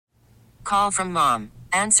Call from mom.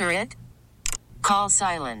 Answer it. Call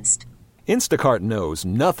silenced. Instacart knows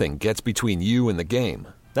nothing gets between you and the game.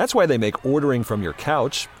 That's why they make ordering from your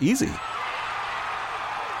couch easy.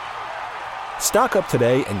 Stock up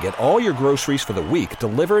today and get all your groceries for the week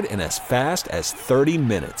delivered in as fast as 30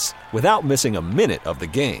 minutes without missing a minute of the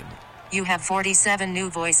game. You have 47 new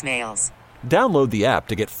voicemails. Download the app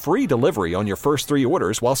to get free delivery on your first 3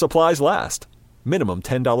 orders while supplies last. Minimum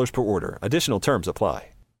 $10 per order. Additional terms apply.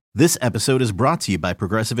 This episode is brought to you by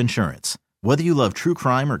Progressive Insurance. Whether you love true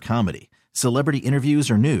crime or comedy, celebrity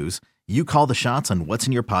interviews or news, you call the shots on what's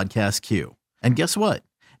in your podcast queue. And guess what?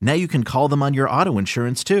 Now you can call them on your auto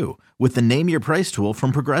insurance too with the Name Your Price tool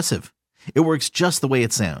from Progressive. It works just the way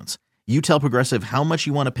it sounds. You tell Progressive how much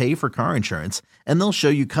you want to pay for car insurance, and they'll show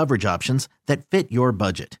you coverage options that fit your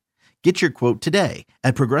budget. Get your quote today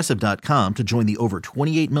at Progressive.com to join the over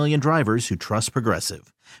 28 million drivers who trust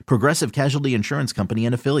Progressive. Progressive Casualty Insurance Company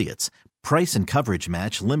and Affiliates. Price and coverage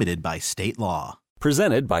match limited by state law.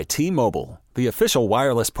 Presented by T-Mobile, the official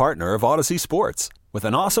wireless partner of Odyssey Sports. With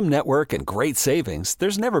an awesome network and great savings,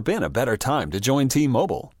 there's never been a better time to join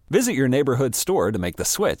T-Mobile. Visit your neighborhood store to make the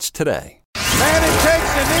switch today. Manning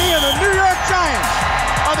takes the knee, and the New York Giants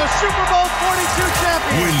are the Super Bowl 42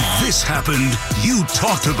 champions. When this happened, you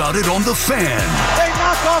talked about it on The Fan. They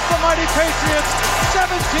knock off the mighty Patriots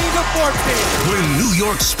 17-14. When New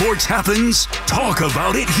York sports happens, talk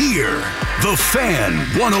about it here. The Fan,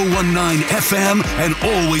 101.9 FM, and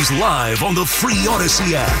always live on the free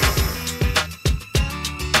Odyssey app.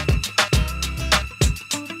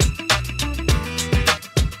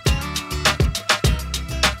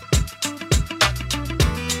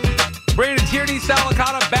 Brandon Tierney,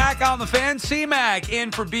 Salicata back on The Fan. C-Mac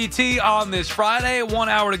in for BT on this Friday. 1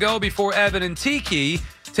 hour to go before Evan and Tiki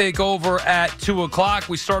take over at 2 o'clock.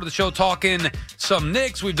 We started the show talking some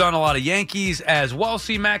Knicks. We've done a lot of Yankees as well.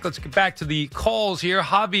 C-Mac, let's get back to the calls here.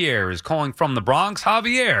 Javier is calling from the Bronx.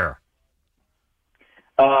 Javier.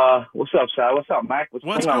 What's up, Sal? What's up, Mac? What's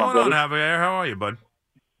going on, Javier? How are you, bud?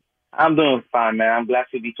 I'm doing fine, man. I'm glad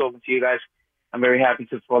to be talking to you guys. I'm very happy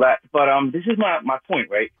for that. But this is my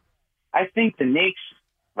point, right? I think the Knicks,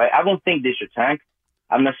 right, I don't think they should tank.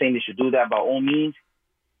 I'm not saying they should do that by all means.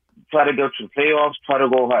 Try to go to the playoffs, try to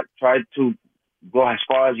go as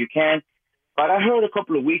far as you can. But I heard a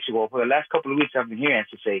couple of weeks ago, for the last couple of weeks I've been hearing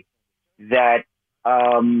to say that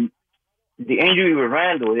the injury with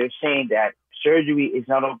Randle, they're saying that surgery is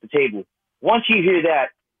not off the table. Once you hear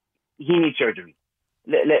that, he needs surgery.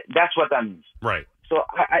 That's what that means. Right. So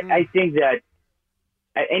I think that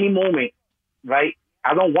at any moment, right,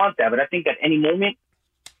 I don't want that, but I think at any moment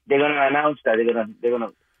they're gonna announce that he's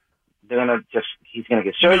gonna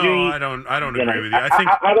get surgery. No, I don't agree with you.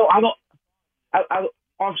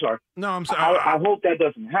 I'm sorry. No, I'm sorry. I hope that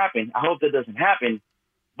doesn't happen.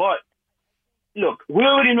 But look, we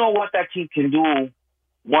already know what that team can do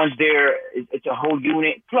once it's a whole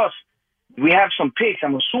unit. Plus, we have some picks.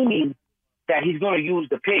 I'm assuming that he's gonna use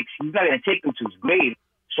the picks. He's not gonna take them to his grave.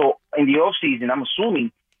 So in the offseason, I'm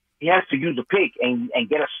assuming he has to use a pick and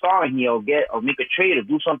get a star in here or make a trade or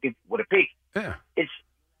do something with a pick. Yeah. It's,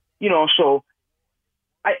 so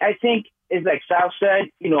I think it's like Sal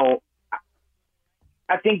said,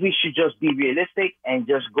 I think we should just be realistic and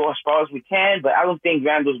just go as far as we can. But I don't think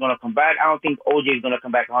Randall's going to come back. I don't think OJ is going to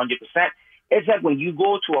come back 100%. It's like when you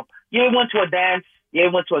go to you ever went to a dance when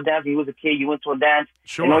you was a kid, you went to a dance,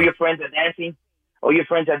 sure, and all your friends are dancing.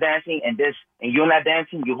 And you're not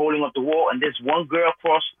dancing, you're holding up the wall, and there's one girl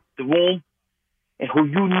across the room and who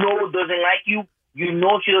doesn't like you. You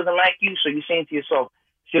know she doesn't like you, so you're saying to yourself,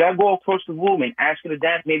 should I go across the room and ask her to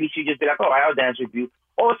dance? Maybe she'd just be like, I'll dance with you.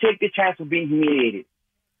 Or take the chance of being humiliated.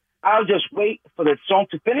 I'll just wait for the song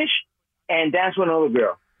to finish and dance with another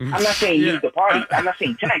girl. I'm not saying leave the party. I'm not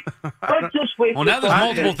saying tank. But just wait. Well, now there's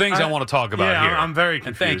multiple things I want to talk about here. I'm very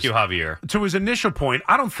confused. And thank you, Javier. To his initial point,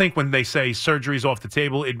 I don't think when they say surgery's off the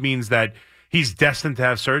table, it means that he's destined to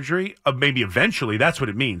have surgery. Maybe eventually, that's what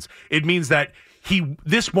it means. It means that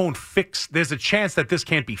this won't fix. There's a chance that this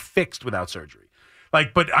can't be fixed without surgery.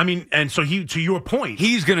 To your point,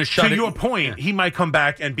 he's going to shut it. To your point, he might come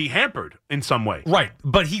back and be hampered in some way. Right,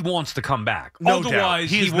 but he wants to come back. No Otherwise, doubt.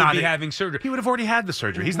 he would be having surgery. He would have already had the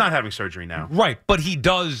surgery. He's not having surgery now. Right, but he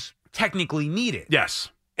does technically need it. Yes.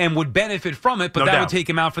 And would benefit from it, but that would take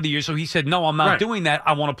him out for the year. So he said, no, I'm not doing that.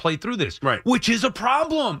 I want to play through this. Right. Which is a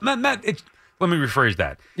problem. Matt, let me rephrase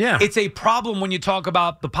that. Yeah. It's a problem when you talk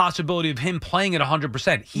about the possibility of him playing at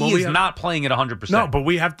 100%. He is not playing at 100%. No, but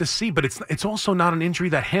we have to see. But it's also not an injury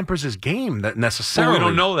that hampers his game that necessarily. Well, we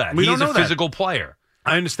don't know that. He's a physical player.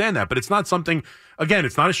 I understand that, but it's not something. Again,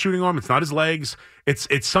 it's not a shooting arm. It's not his legs.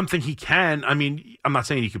 It's something he can. I mean, I'm not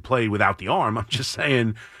saying he could play without the arm. I'm just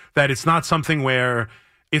saying that it's not something where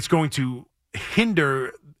it's going to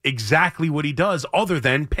hinder exactly what he does, other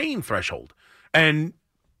than pain threshold, and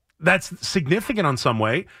that's significant on some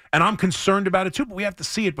way, and I'm concerned about it too, but we have to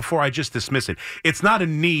see it before I just dismiss it. It's not a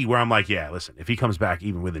knee where I'm like, yeah, listen, if he comes back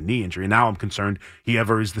even with a knee injury, now I'm concerned he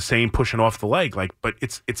ever is the same pushing off the leg. But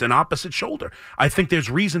it's an opposite shoulder. I think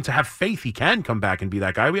there's reason to have faith he can come back and be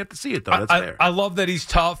that guy. We have to see it, though. That's fair. I love that he's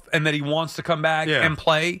tough and that he wants to come back and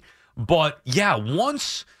play. But, yeah,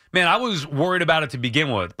 man, I was worried about it to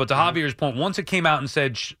begin with. But to Javier's point, once it came out and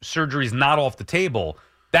said surgery's not off the table,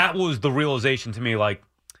 that was the realization to me, like,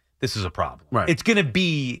 this is a problem. Right. It's going to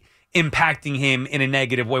be impacting him in a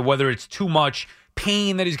negative way, whether it's too much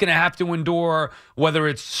pain that he's going to have to endure, whether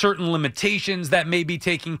it's certain limitations that may be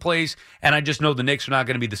taking place. And I just know the Knicks are not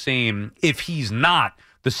going to be the same if he's not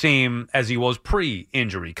the same as he was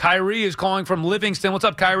pre-injury. Kyrie is calling from Livingston. What's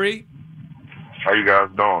up, Kyrie? How you guys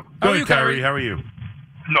doing? Good, Kyrie. How are you?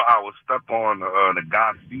 No, I was stuck on the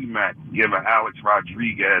guy C-Mac giving Alex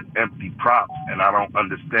Rodriguez empty props, and I don't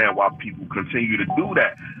understand why people continue to do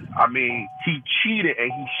that. I mean, he cheated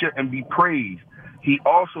and he shouldn't be praised. He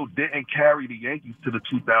also didn't carry the Yankees to the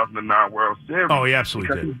 2009 World Series. Oh, he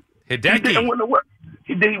absolutely did. Hideki. Did he win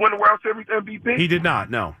the World Series MVP? He did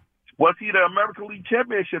not, no. Was he the American League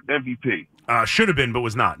Championship MVP? Should have been, but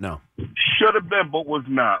was not, no. Should have been, but was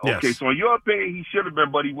not. Okay, Yes. so in your opinion, he should have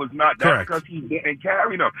been, but he was not. That's Correct. because he didn't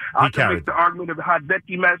carry them. I can make the argument of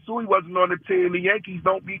Hideki Matsui wasn't on the team. The Yankees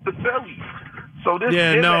don't beat the Phillies. So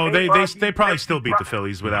this they probably still beat the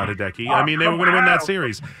Phillies without Hideki. I mean, they were going to win that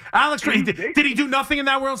series. Alex, did he do nothing in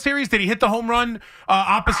that World Series? Did he hit the home run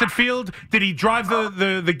opposite field? Did he drive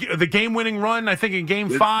the game-winning run, I think, in Game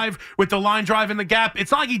 5 with the line drive in the gap? It's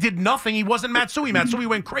not like he did nothing. He wasn't Matsui. Matsui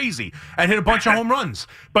went crazy and hit a bunch of home runs.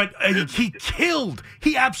 But he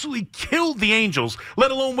absolutely killed the Angels, let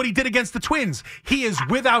alone what he did against the Twins. He is,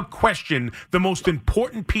 without question, the most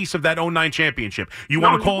important piece of that 09 championship. You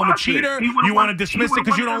want to call him a cheater? You want to dismiss it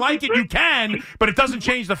because you don't like it? You can, but it doesn't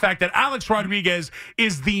change the fact that Alex Rodriguez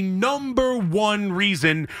is the number one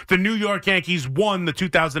reason the New York Yankees won the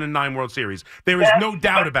 2009 World Series. There is no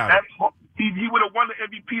doubt about it. He would have won the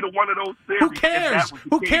MVP to one of those series. Who cares?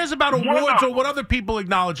 Who cares about awards or what other people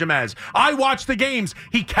acknowledge him as? I watched the games.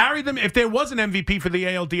 He carried them. If there was an MVP for the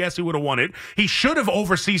ALDS, he would have won it. He should have,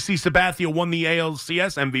 over CC Sabathia, won the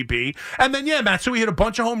ALCS MVP. And then, Matsui hit a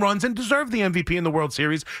bunch of home runs and deserved the MVP in the World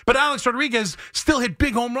Series. But Alex Rodriguez still hit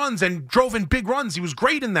big home runs and drove in big runs. He was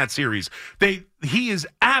great in that series. He is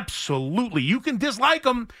absolutely, you can dislike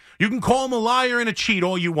him. You can call him a liar and a cheat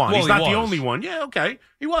all you want. He's not the only one. Yeah, okay.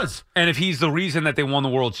 He was. And if he's the reason that they won the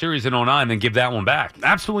World Series in 09, then give that one back.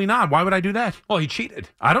 Absolutely not. Why would I do that? Well, he cheated.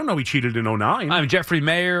 I don't know he cheated in 09. I mean, Jeffrey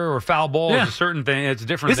Mayer or foul ball is a certain thing. It's a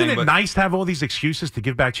different thing. Isn't it nice to have all these excuses to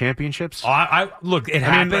give back championships? Look, it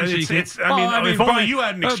happens. If only you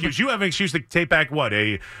had an excuse. You have an excuse to take back what?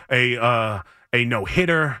 A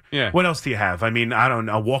no-hitter. Yeah. What else do you have? I mean, I don't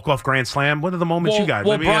know. A walk-off grand slam. What are the moments you got?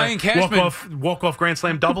 Well, Brian Cashman. Walk-off grand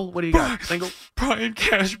slam double? What do you got? Single? Brian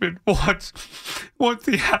Cashman wants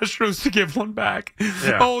the Astros to give one back.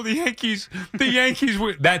 Yeah. Oh, the Yankees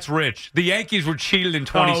were... That's rich. The Yankees were cheated in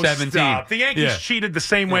 2017. Oh, stop. The Yankees cheated the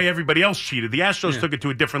same way everybody else cheated. The Astros took it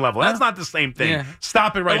to a different level. That's not the same thing. Yeah.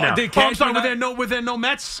 Stop it right now. I'm sorry, were there no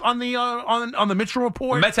Mets on the Mitchell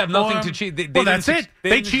report? The Mets have nothing to cheat. That's it.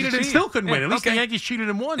 They cheated and still couldn't win. At least the Yankees cheated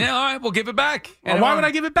and won. Yeah, all right, we'll give it back. Why would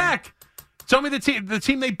I give it back? Tell me the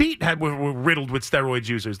team they beat were riddled with steroid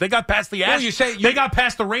users. They got past the they got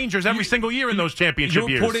past the Rangers every single year in those championship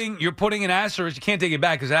years. You're putting an asterisk. You can't take it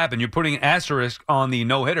back because it happened. You're putting an asterisk on the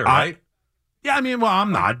no-hitter, right? Yeah, I mean, well,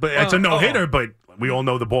 I'm not, but it's a no-hitter, but we all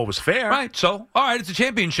know the ball was fair. Right, so, all right, it's a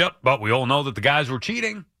championship, but we all know that the guys were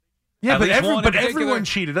cheating. Yeah, but everyone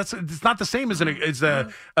cheated. It's not the same as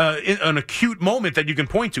an acute moment that you can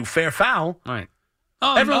point to. Fair foul. Right.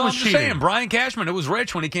 Everyone was I'm just cheating. saying, Brian Cashman, it was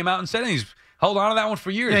rich when he came out and said it. He's held on to that one for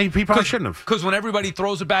years. Yeah, he probably shouldn't have. Because when everybody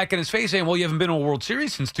throws it back in his face saying, well, you haven't been to a World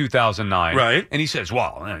Series since 2009. Right. And he says,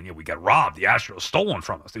 well, we got robbed. The Astros stole one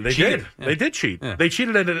from us. They cheated. Yeah. They did cheat. Yeah. They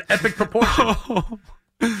cheated at an epic proportion.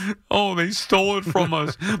 Oh, they stole it from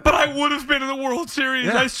us. But I would have been in the World Series,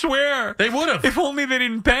 I swear. They would have. If only they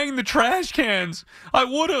didn't bang the trash cans. I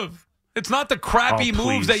would have. It's not the crappy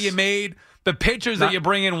moves that you made, the pitchers that you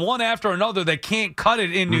bring in one after another that can't cut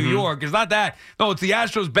it in New York. It's not that. No, it's the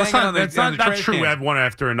Astros banging on the trash cans. That's not true, one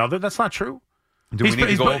after another. That's not true. Do we need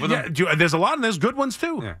to go over them? Yeah, there's a lot, and there's good ones,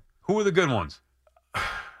 too. Yeah. Who are the good ones?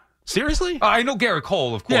 Seriously? I know Garrett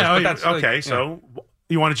Cole, of course. Yeah, but that's okay, so...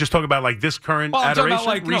 You want to just talk about like this current adoration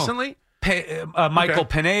about, recently? Michael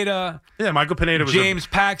Pineda. Yeah, Michael Pineda was James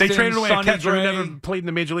Paxton. They traded away Sonny a catcher who Gray. never played in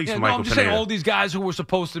the major leagues for No, Michael I'm just Pineda. saying all these guys who were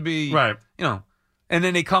supposed to be, right. And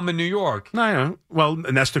then they come in New York. No, I know. Well,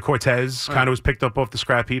 Nestor Cortez kind of was picked up off the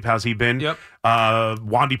scrap heap. How's he been? Yep.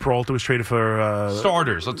 Wandy Peralta was traded for...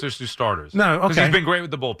 starters. Let's just do starters. No, okay. Because he's been great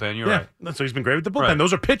with the bullpen. You're right. So he's been great with the bullpen. Right.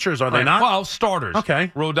 Those are pitchers, are they not? Well, starters.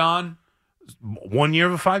 Okay. Rodon. 1 year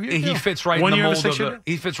of a 5-year deal? He fits right in the mold of the.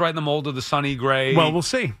 He fits right in the mold of the Sonny Gray. Well, we'll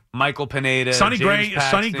see. Michael Pineda. Sonny James Gray.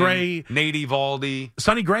 Paxton, Sonny Gray. Nate Eovaldi.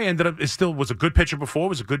 Sonny Gray ended up was a good pitcher before.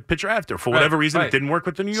 Was a good pitcher after. For whatever reason, it didn't work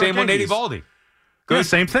with the New York Same with Nate Yankees. Eovaldi. Good, yeah,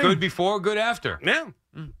 same thing. Good before, good after. Yeah.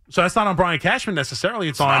 So that's not on Brian Cashman necessarily.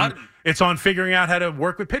 It's on figuring out how to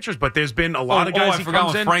work with pitchers. But there's been a lot of guys. I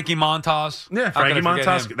forgot Frankie Montas. Yeah, Frankie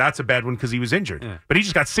Montas. That's a bad one because he was injured. Yeah. But he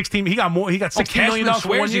just got 16. He got more. He got $16 million for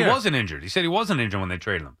 1 year. He wasn't injured. He said he wasn't injured when they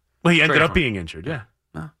traded him. Well, he ended up being injured. Yeah.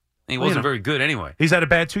 No. He wasn't very good anyway. He's had a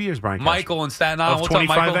bad 2 years, Brian Cashman. Michael in Staten Island. Of What's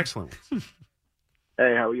 25 up, Michael? excellent.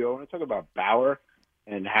 Hey, how are you? I want to talk about Bauer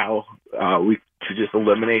and how we should just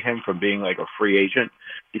eliminate him from being like a free agent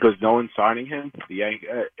because no one's signing him.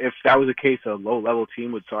 If that was the case, a low-level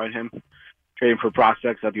team would sign him, trade him for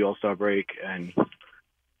prospects at the All-Star break, and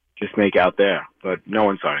just make out there. But no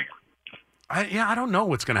one's signing him. I don't know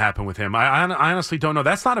what's going to happen with him. I honestly don't know.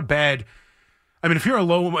 That's not a bad. I mean, if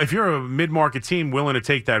you're a mid-market team willing to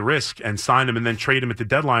take that risk and sign him and then trade him at the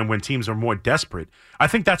deadline when teams are more desperate, I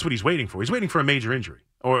think that's what he's waiting for. He's waiting for a major injury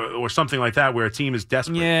or something like that where a team is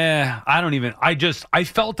desperate. Yeah, I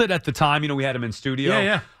felt it at the time. We had him in studio.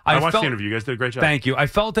 Yeah. I watched the interview. You guys did a great job. Thank you. I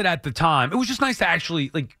felt it at the time. It was just nice to actually,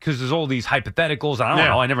 because there's all these hypotheticals. I don't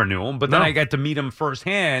know. I never knew him. But then I got to meet him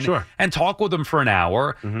firsthand and talk with him for an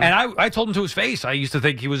hour. Mm-hmm. And I told him to his face, I used to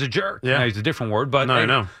think he was a jerk. Yeah. He's a different word, but I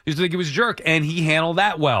know. I used to think he was a jerk. And he handled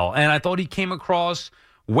that well. And I thought he came across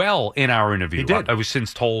well in our interview. He did. I was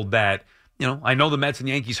since told that, I know the Mets and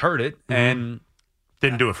Yankees heard it. Mm-hmm. And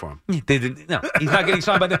didn't do it for him. They didn't. No, he's not getting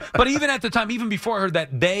signed by them. But even at the time, even before I heard that,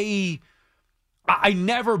 I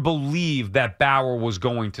never believed that Bauer was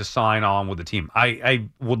going to sign on with the team. I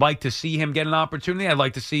would like to see him get an opportunity. I'd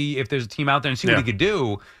like to see if there's a team out there and see what he could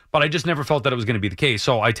do. But I just never felt that it was going to be the case.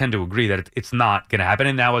 So I tend to agree that it's not going to happen.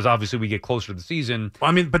 And now, as obviously we get closer to the season, well,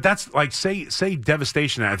 I mean, but that's like say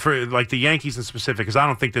devastation for like the Yankees in specific, because I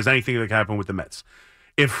don't think there's anything that can happen with the Mets.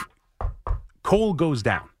 If Cole goes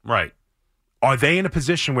down, right? Are they in a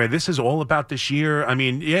position where this is all about this year? I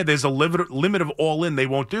mean, yeah, there's a limit of all in they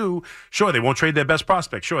won't do. Sure, they won't trade their best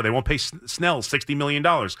prospect. Sure, they won't pay Snell $60 million.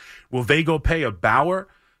 Will they go pay a Bauer,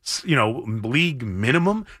 league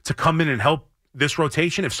minimum to come in and help this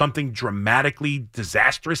rotation if something dramatically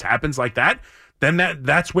disastrous happens like that? Then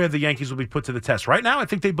that's where the Yankees will be put to the test. Right now, I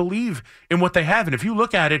think they believe in what they have. And if you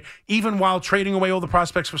look at it, even while trading away all the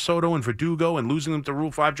prospects for Soto and Verdugo and losing them to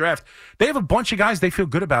Rule 5 draft, they have a bunch of guys they feel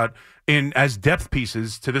good about as depth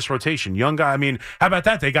pieces to this rotation. Young guy. I mean, how about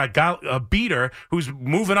that? They got a beater who's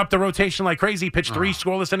moving up the rotation like crazy. He pitched 3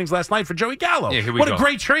 scoreless innings last night for Joey Gallo. Yeah, what a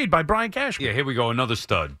great trade by Brian Cashman. Yeah, here we go. Another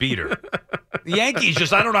stud. Beater. The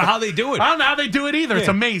Yankees I don't know how they do it. I don't know how they do it either. Yeah. It's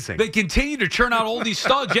amazing. They continue to churn out all these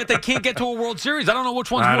studs, yet they can't get to a World Series. I don't know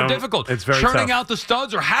which one's more difficult. It's very Churning tough. out the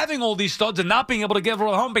studs or having all these studs and not being able to get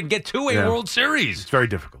home and get to a World Series. It's very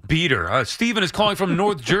difficult. Beater. Steven is calling from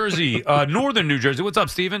North Jersey, northern New Jersey. What's up,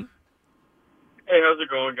 Steven? Hey, how's it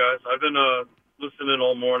going, guys? I've been listening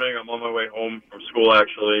all morning. I'm on my way home from school,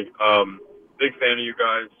 actually. Big fan of you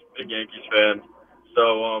guys. Big Yankees fan.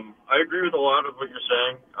 So I agree with a lot of what you're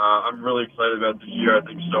saying. I'm really excited about this year. I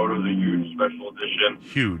think Soto's a huge special addition.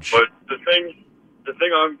 Huge. But the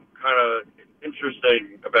thing I'm kind of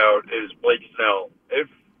interested about is Blake Snell. If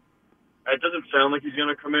it doesn't sound like he's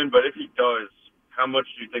going to come in, but if he does, how much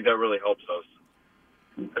do you think that really helps us,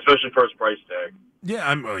 especially for his price tag? Yeah,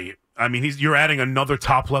 I mean, you're adding another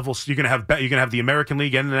top level. So you're gonna have the American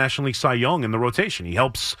League and the National League Cy Young in the rotation. He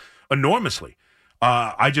helps enormously.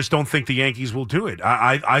 I just don't think the Yankees will do it.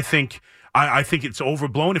 I think it's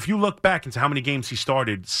overblown. If you look back into how many games he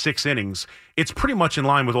started, 6 innings, it's pretty much in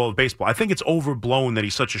line with all of baseball. I think it's overblown that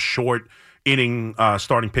he's such a short inning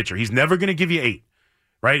starting pitcher. He's never going to give you 8.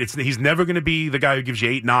 Right? He's never going to be the guy who gives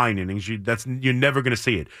you 8, 9 innings. You're never going to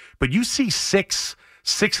see it. But you see 6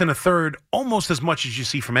 1/3, almost as much as you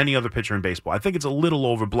see from any other pitcher in baseball. I think it's a little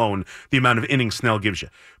overblown, the amount of innings Snell gives you.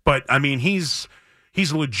 But, I mean, he's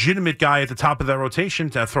a legitimate guy at the top of that rotation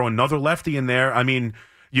to throw another lefty in there. I mean,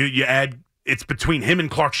 you add, it's between him and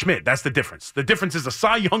Clark Schmidt. That's the difference. The difference is a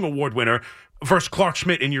Cy Young Award winner versus Clark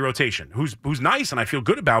Schmidt in your rotation, who's nice and I feel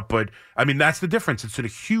good about, but I mean that's the difference. It's a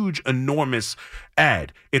huge, enormous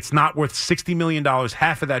ad. It's not worth $60 million,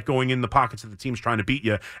 half of that going in the pockets of the teams trying to beat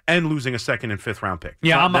you and losing a 2nd and 5th round pick.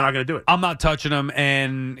 Yeah, they're I'm not going to do it. I'm not touching him,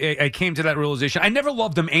 and I came to that realization. I never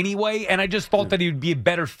loved him anyway, and I just thought that he would be a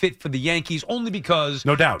better fit for the Yankees only because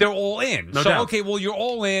no doubt. they're all in. No doubt. Okay, well, you're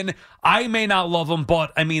all in. I may not love him,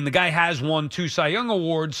 but, I mean, the guy has won 2 Cy Young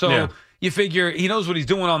Awards, so you figure he knows what he's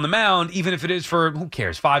doing on the mound, even if it is for, who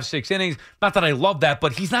cares, 5-6 innings. Not that I love that,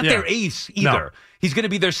 but he's not their ace either. No. He's going to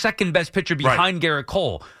be their second best pitcher behind Garrett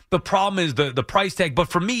Cole. The problem is the price tag, but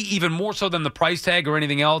for me, even more so than the price tag or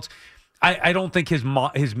anything else, I don't think his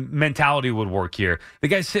mentality would work here. The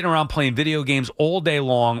guy's sitting around playing video games all day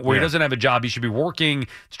long where he doesn't have a job. He should be working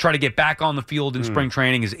to try to get back on the field in spring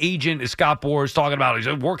training. His agent is Scott Boras talking about he's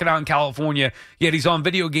working out in California, yet he's on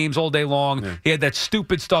video games all day long. He had that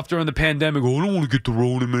stupid stuff during the pandemic. Oh, I don't want to get the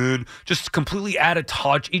Rona, man. Just completely out of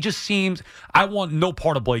touch. He just seems, I want no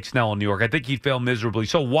part of Blake Snell in New York. I think he'd fail miserably.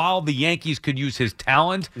 So while the Yankees could use his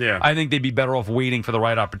talent, I think they'd be better off waiting for the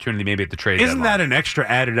right opportunity maybe at the trade deadline. Isn't that an extra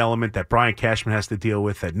added element that Brian Cashman has to deal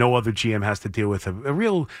with, that no other GM has to deal with?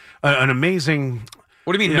 An amazing...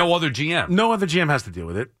 What do you mean, no other GM? No other GM has to deal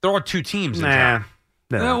with it. There are 2 teams in town.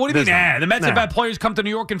 No, what do you mean, The Mets have had players come to New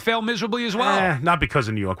York and fail miserably as well. Not because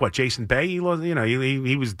of New York. What, Jason Bay? He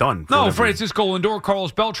was done. No, Francisco Lindor,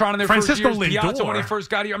 Carlos Beltran in their first years. Lindor. When he first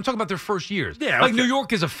got here. I'm talking about their first years. Yeah, Like, New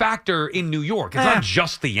York is a factor in New York. It's not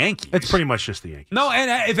just the Yankees. It's pretty much just the Yankees. No,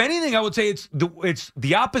 and if anything, I would say it's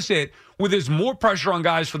the opposite, where there's more pressure on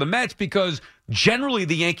guys for the Mets because generally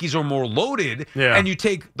the Yankees are more loaded and you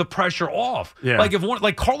take the pressure off. Yeah.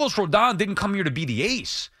 Like Carlos Rodon didn't come here to be the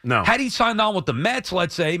ace. No. Had he signed on with the Mets,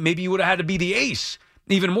 let's say, maybe he would have had to be the ace.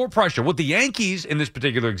 Even more pressure. With the Yankees, in this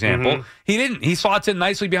particular example, he didn't. He slots in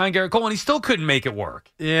nicely behind Garrett Cole, and he still couldn't make it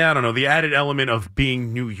work. Yeah, I don't know. The added element of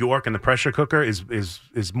being New York and the pressure cooker is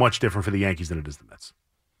much different for the Yankees than it is the Mets.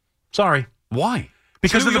 Sorry. Why?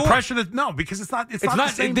 Because of the pressure because it's not the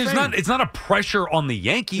same thing. It's not a pressure on the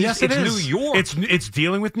Yankees. Yes, it's is. New York. It's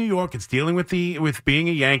dealing with New York. It's dealing with being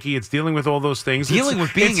a Yankee. It's dealing with all those things.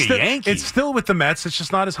 Yankee. It's still with the Mets. It's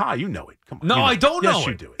just not as high. You know it. Come on. No, I don't know it. Yes,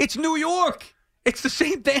 you do it. It's New York. It's the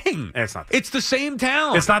same thing. It's not. It's the same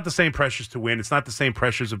town. It's not the same pressures to win. It's not the same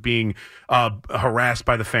pressures of being harassed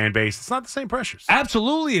by the fan base. It's not the same pressures.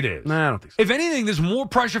 Absolutely it is. No, I don't think so. If anything, there's more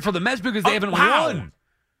pressure for the Mets because they haven't won.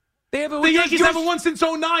 The Yankees haven't won since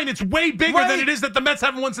 2009. It's way bigger than it is that the Mets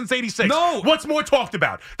haven't won since 86. No. What's more talked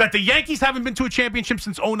about? That the Yankees haven't been to a championship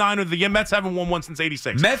since 2009 or the Mets haven't won one since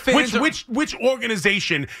 86. Met fans which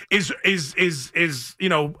organization is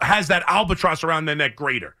has that albatross around their neck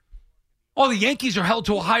greater? Oh, the Yankees are held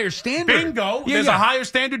to a higher standard. Bingo. There's a higher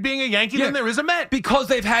standard being a Yankee than there is a Met. Because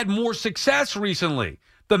they've had more success recently.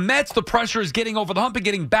 The Mets, the pressure is getting over the hump and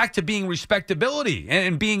getting back to being respectability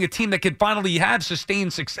and being a team that can finally have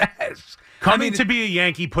sustained success. Coming to be a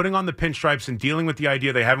Yankee, putting on the pinstripes and dealing with the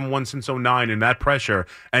idea they haven't won since 2009 and that pressure,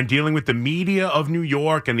 and dealing with the media of New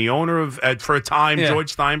York and the owner of, for a time,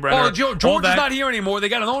 George Steinbrenner. Oh, George is not here anymore. They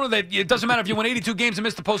got an owner that it doesn't matter if you win 82 games and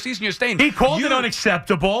miss the postseason, you're staying. He called it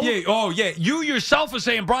unacceptable. Yeah. You yourself are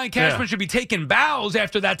saying Brian Cashman should be taking bows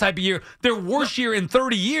after that type of year. Their worst year in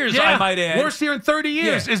 30 years, I might add. Worst year in 30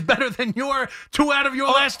 years is better than your 2 out of your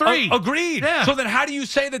last 3. Agreed. Yeah. So then how do you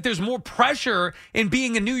say that there's more pressure in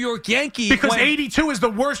being a New York Yankee? Because 82 is the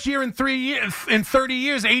worst year in 30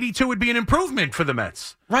 years. 82 would be an improvement for the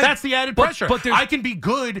Mets. Right. That's the added pressure. But I can be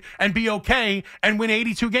good and be okay and win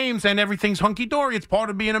 82 games and everything's hunky-dory. It's part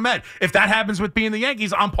of being a Met. If that happens with being the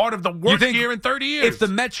Yankees, I'm part of the worst year in 30 years. If the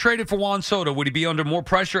Mets traded for Juan Soto, would he be under more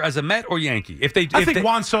pressure as a Met or Yankee? I think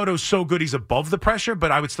Juan Soto's so good he's above the pressure,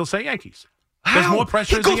 but I would still say Yankees. How? There's more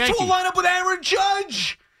pressure as a Yankee. He goes to a lineup with Aaron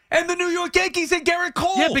Judge and the New York Yankees and Garrett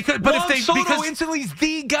Cole. Yeah, Juan Soto instantly is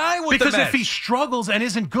the guy with the Mets. Because if he struggles and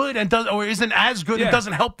isn't good or isn't as good and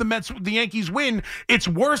doesn't help the Yankees win, it's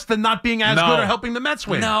worse than not being as good or helping the Mets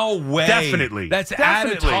win. No way. Definitely. That's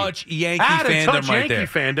out-of-touch Yankee fandom right there.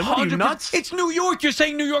 Fandom. What are you, nuts? It's New York. You're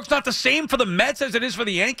saying New York's not the same for the Mets as it is for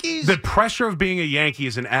the Yankees? The pressure of being a Yankee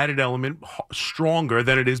is an added element stronger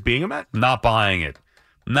than it is being a Met. Not buying it.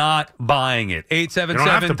 Not buying it.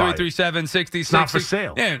 877-337-6666. Not for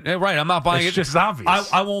sale. Yeah, right. I'm not buying it. It's just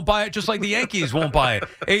obvious. I won't buy it just like the Yankees won't buy it.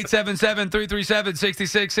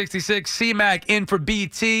 877-337-6666. C-Mac in for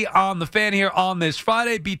BT on the Fan here on this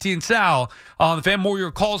Friday. BT and Sal on the Fan. More of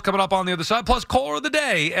your calls coming up on the other side. Plus caller of the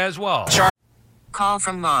day as well. Call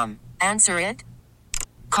from mom. Answer it.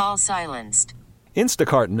 Call silenced.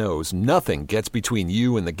 Instacart knows nothing gets between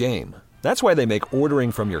you and the game. That's why they make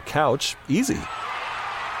ordering from your couch easy.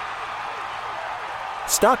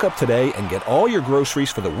 Stock up today and get all your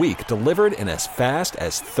groceries for the week delivered in as fast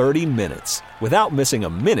as 30 minutes without missing a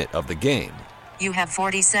minute of the game. You have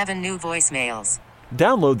 47 new voicemails.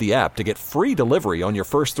 Download the app to get free delivery on your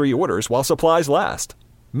first 3 orders while supplies last.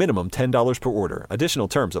 Minimum $10 per order. Additional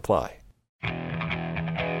terms apply.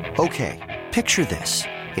 Okay, picture this.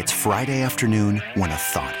 It's Friday afternoon when a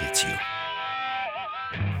thought hits you.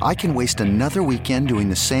 I can waste another weekend doing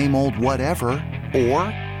the same old whatever, or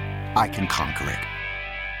I can conquer it.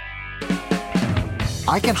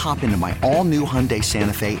 I can hop into my all-new Hyundai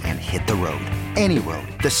Santa Fe and hit the road. Any road.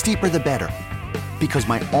 The steeper, the better. Because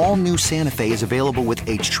my all-new Santa Fe is available with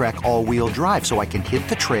H-Track all-wheel drive, so I can hit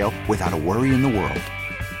the trail without a worry in the world.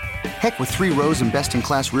 Heck, with 3 rows and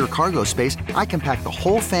best-in-class rear cargo space, I can pack the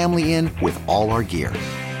whole family in with all our gear.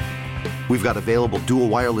 We've got available dual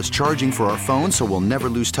wireless charging for our phones, so we'll never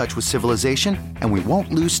lose touch with civilization, and we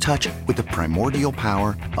won't lose touch with the primordial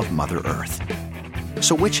power of Mother Earth.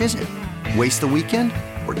 So which is it? Waste the weekend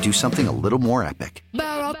or do something a little more epic?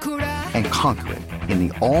 And conquer it in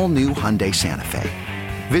the all-new Hyundai Santa Fe.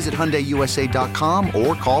 Visit HyundaiUSA.com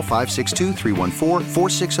or call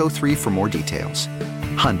 562-314-4603 for more details.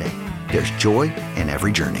 Hyundai, there's joy in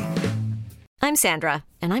every journey. I'm Sandra,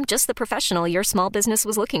 and I'm just the professional your small business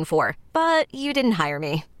was looking for. But you didn't hire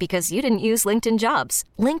me because you didn't use LinkedIn Jobs.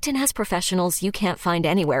 LinkedIn has professionals you can't find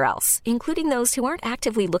anywhere else, including those who aren't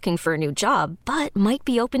actively looking for a new job, but might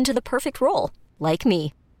be open to the perfect role, like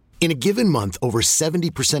me. In a given month, over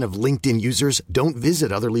 70% of LinkedIn users don't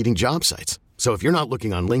visit other leading job sites. So if you're not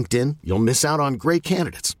looking on LinkedIn, you'll miss out on great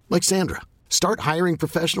candidates like Sandra. Start hiring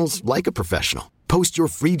professionals like a professional. Post your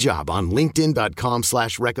free job on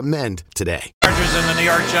linkedin.com/recommend today. Chargers and the New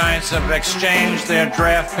York Giants have exchanged their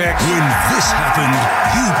draft picks. When this happened,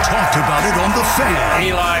 you talked about it on The Fan.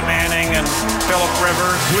 Eli Manning and Phillip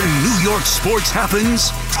Rivers. When New York sports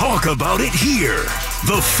happens, talk about it here.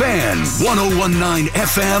 The Fan, 101.9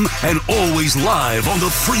 FM, and always live on the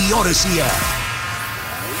free Odyssey app.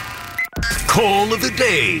 Call of the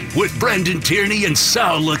Day with Brendan Tierney and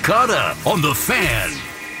Sal Licata on The Fan.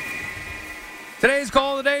 Today's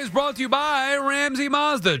Call of the Day is brought to you by Ramsey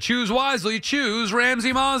Mazda. Choose wisely. Choose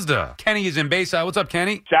Ramsey Mazda. Kenny is in Bayside. What's up,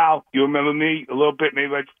 Kenny? Sal, you remember me a little bit,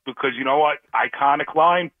 maybe because you know what? Iconic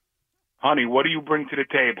line. Honey, what do you bring to the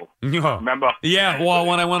table? Remember? Yeah, well,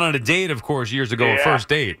 when I went on a date, of course, years ago, a first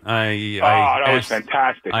date, that was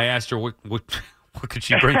fantastic. I asked her what could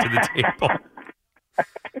she bring to the table.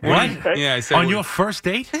 What? Yeah, I said on your first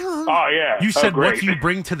date? Oh yeah. You said, "What do you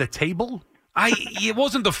bring to the table?" It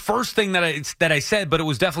wasn't the first thing that I said, but it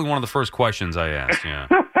was definitely one of the first questions I asked. Yeah.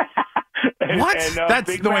 What?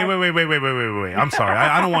 That's no, wait. I'm sorry.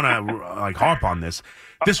 I don't want to harp on this.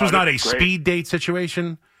 This was not a speed date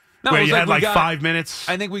situation. No, where it was you had 5 minutes.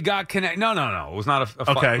 I think we got connected. No. It was not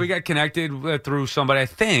a okay. We got connected through somebody. I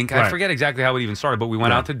think right. I forget exactly how it even started, but we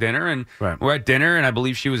went out to dinner and we're at dinner, and I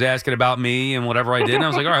believe she was asking about me and whatever I did, and I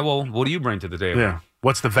was like, all right, well, what do you bring to the table? Yeah.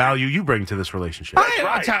 What's the value you bring to this relationship?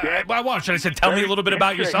 I watched. I said, tell me a little bit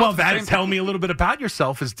about yourself. Well, tell me a little bit about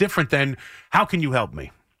yourself is different than how can you help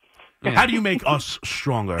me? Yeah. How do you make us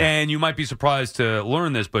stronger? And you might be surprised to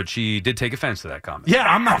learn this, but she did take offense to that comment.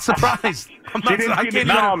 Yeah, I'm not surprised. Not enough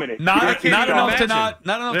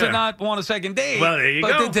to not want a second date. Well, there you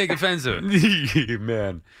go. Did take offense to it.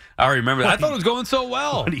 Man, I remember that. I thought it was going so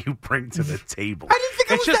well. What do you bring to the table? I didn't think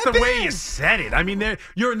it was just that the big. way you said it. I mean,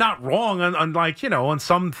 you're not wrong on on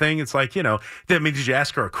something. It's like, did you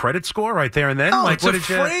ask her a credit score right there and then? Oh, like, it's a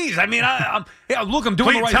phrase. I mean, I'm doing the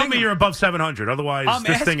right thing. Tell me you're above 700. Otherwise,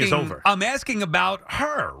 this thing is over. I'm asking about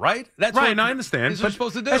her, right? That's right, what, and I understand. That's what you're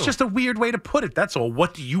supposed to do. That's just a weird way to put it. That's all.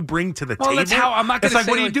 What do you bring to the table? That's how I'm not going to It's like,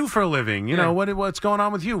 what do you do for a living? You know, what's going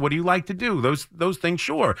on with you? What do you like to do? Those things,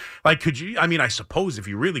 sure. Like, could you? I mean, I suppose if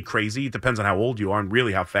you're really crazy, it depends on how old you are and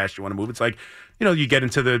really how fast you want to move. It's like, you get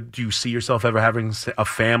into do you see yourself ever having a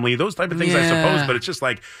family? Those type of things, I suppose. But it's just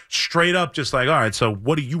like straight up, just like, all right, so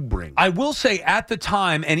what do you bring? I will say at the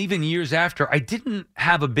time and even years after, I didn't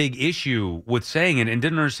have a big issue with saying it and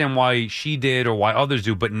didn't understand why she did or why others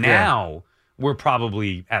do. But now we're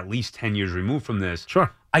probably at least 10 years removed from this.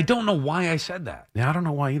 Sure. I don't know why I said that. Yeah, I don't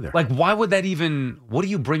know why either. Like, why would that even? What do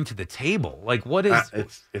you bring to the table? Like, what is?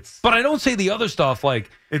 It's. But I don't say the other stuff. Like,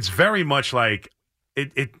 it's very much like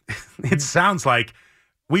it. It sounds like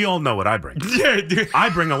we all know what I bring. Yeah, dude. I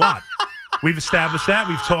bring a lot. We've established that.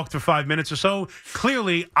 We've talked for 5 minutes or so.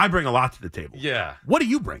 Clearly, I bring a lot to the table. Yeah. What do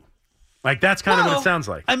you bring? Like, that's kind of what it sounds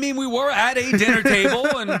like. I mean, we were at a dinner table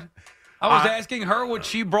and. I was asking her what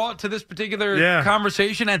she brought to this particular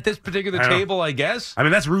conversation at this particular table, I guess. I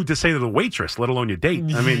mean, that's rude to say to the waitress, let alone your date.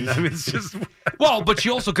 I mean it's just... Well, but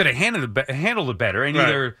she also could have handled it better and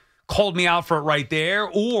either called me out for it right there,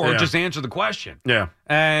 or just answer the question. Yeah.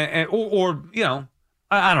 Or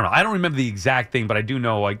I don't know. I don't remember the exact thing, but I do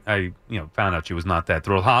know I found out she was not that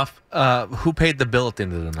thrilled. Hoff? Who paid the bill at the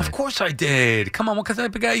end of the night? Of course I did. Come on, what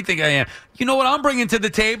type of guy you think I am? You know what I'm bringing to the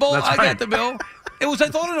table? That's I right. got the bill. I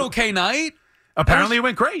thought, an okay night. Apparently, it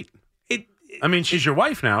went great. I mean, she's your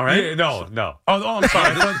wife now, right? Yeah, no. Oh, I'm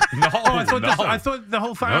sorry. I thought No. the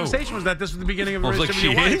whole conversation was that this was the beginning of a I was like,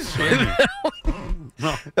 relationship with your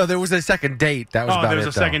wife. No, there was a second date. That was about it. There was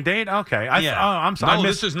a second date? Okay. I'm sorry. No,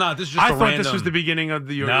 this is not. This is just I a thought random... this was the beginning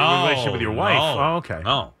of your relationship with your wife. No, Oh, okay.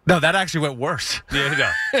 No, that actually went worse.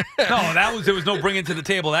 Yeah, no. There was no bringing to the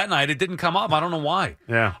table that night. It didn't come up. I don't know why.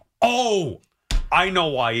 Yeah. Oh, I know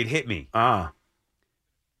why it hit me.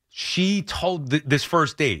 She told this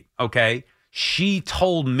first date, okay? She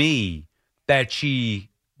told me that she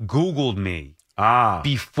Googled me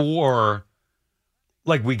before,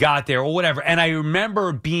 like, we got there or whatever. And I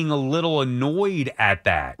remember being a little annoyed at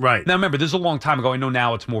that. Right. Now, remember, this is a long time ago. I know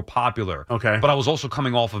now it's more popular. Okay. But I was also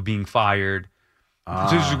coming off of being fired. So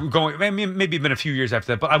this was going, maybe been a few years after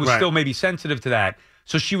that, but I was still maybe sensitive to that.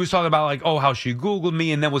 So she was talking about, like, how she Googled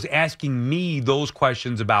me and then was asking me those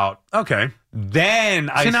questions about. Okay. Then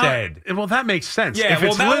I said. Well, that makes sense. Yeah, if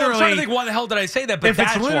it's now literally, I'm trying to think, why the hell did I say that? But if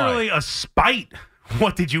it's literally a spite,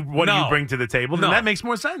 what do you bring to the table? Then that makes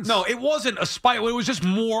more sense. No, it wasn't a spite. It was just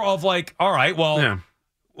more of like, all right, well,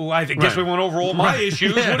 I guess we went over all my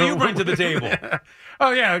issues. What do you bring to the table?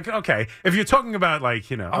 Oh, yeah, okay. If you're talking about,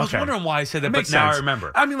 like, I was wondering why I said that, but now I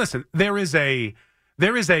remember. I mean, listen, there is a,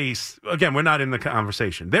 again, we're not in the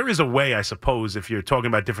conversation. There is a way, I suppose, if you're talking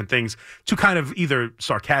about different things, to kind of either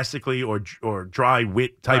sarcastically or dry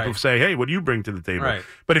wit type of say, hey, what do you bring to the table? Right.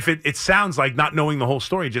 But if it sounds like not knowing the whole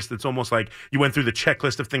story, just it's almost like you went through the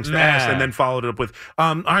checklist of things to ask and then followed it up with,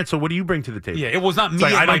 all right, so what do you bring to the table? Yeah, it was not me.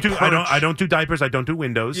 Like, at I don't do diapers. I don't do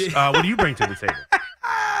windows. What do you bring to the table?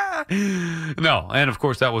 No, and of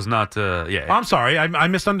course that was not. I'm sorry, I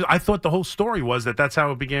misunderstood. I thought the whole story was that's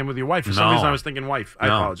how it began with your wife. For some reason, I was thinking wife. I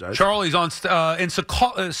apologize. Charlie's on in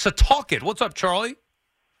Setauket. What's up, Charlie?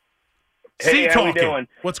 Hey, how we doing?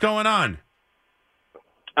 What's going on?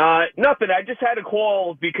 Nothing. I just had a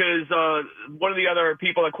call because one of the other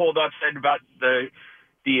people that called up said about the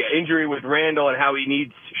injury with Randle and how he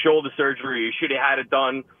needs shoulder surgery. He should have had it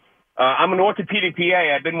done. I'm an orthopedic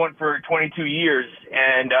PA. I've been one for 22 years,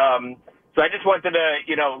 and so I just wanted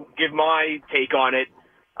to, give my take on it,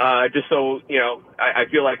 just so I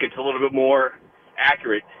feel like it's a little bit more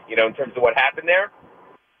accurate, in terms of what happened there.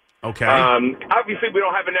 Okay. Obviously, we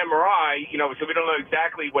don't have an MRI, so we don't know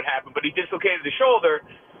exactly what happened, but he dislocated the shoulder,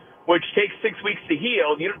 which takes 6 weeks to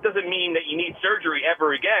heal. It doesn't mean that you need surgery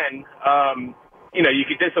ever again. You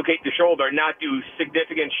could dislocate the shoulder and not do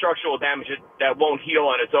significant structural damage that won't heal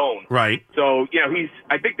on its own. Right. So,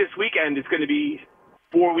 I think this weekend is going to be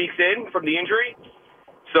 4 weeks in from the injury.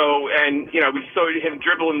 So, and, we saw him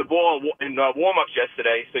dribbling the ball in warm-ups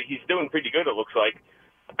yesterday, so he's doing pretty good, it looks like.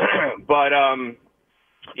 But, I'm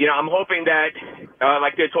hoping that,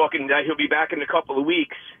 like they're talking, that he'll be back in a couple of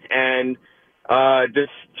weeks, and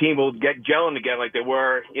this team will get gelling again like they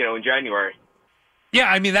were, in January. Yeah,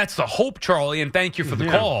 I mean, that's the hope, Charlie, and thank you for the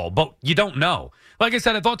call, but you don't know. Like I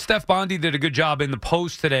said, I thought Steph Bondi did a good job in the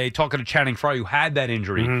post today talking to Channing Frye, who had that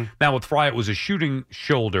injury. Now, with Frye, it was a shooting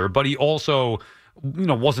shoulder, but he also,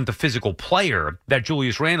 wasn't the physical player that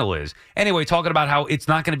Julius Randle is. Anyway, talking about how it's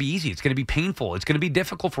not going to be easy. It's going to be painful. It's going to be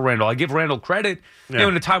difficult for Randle. I give Randle credit,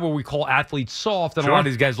 in a time where we call athletes soft and a lot of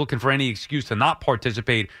these guys looking for any excuse to not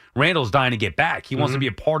participate. Randle's dying to get back. He wants to be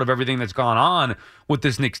a part of everything that's gone on with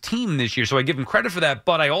this Knicks team this year. So I give him credit for that,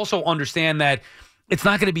 but I also understand that it's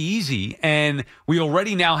not going to be easy, and we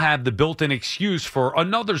already now have the built-in excuse for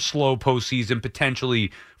another slow postseason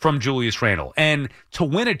potentially from Julius Randle. And to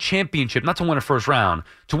win a championship, not to win a first round,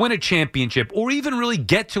 to win a championship or even really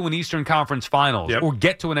get to an Eastern Conference Finals or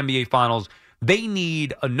get to an NBA Finals, they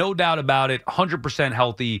need a no doubt about it, 100%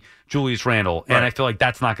 healthy Julius Randle. And I feel like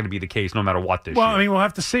that's not going to be the case no matter what this year. Well, I mean, we'll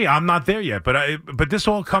have to see. I'm not there yet, but this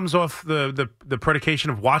all comes off the predication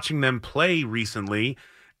of watching them play recently.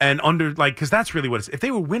 And because that's really what it is. If they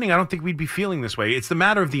were winning, I don't think we'd be feeling this way. It's the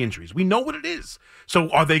matter of the injuries. We know what it is. So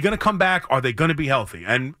are they going to come back? Are they going to be healthy?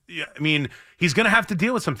 And, I mean, he's going to have to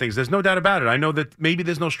deal with some things. There's no doubt about it. I know that maybe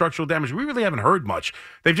there's no structural damage. We really haven't heard much.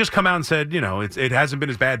 They've just come out and said, it hasn't been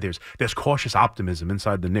as bad. There's cautious optimism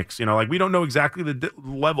inside the Knicks. We don't know exactly the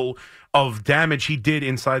level of damage he did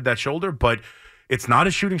inside that shoulder, but It's not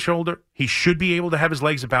a shooting shoulder. He should be able to have his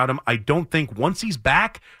legs about him. I don't think once he's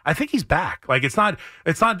back, I think he's back. Like it's not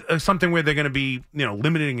something where they're going to be,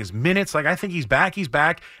 limiting his minutes. Like I think he's back. He's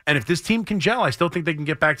back. And if this team can gel, I still think they can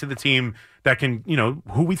get back to the team that can,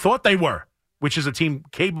 who we thought they were, which is a team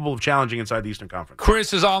capable of challenging inside the Eastern Conference.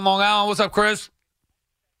 Chris is on Long Island. What's up, Chris?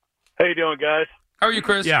 How you doing, guys? How are you,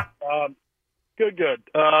 Chris? Yeah. Good.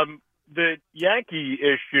 The Yankee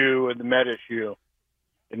issue and the Met issue,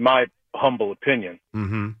 in my humble opinion,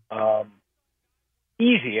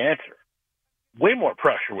 easy answer. Way more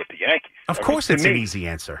pressure with the Yankees. Of course it's an easy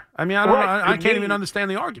answer. I mean, I can't even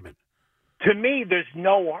understand the argument. To me, there's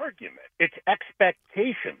no argument. It's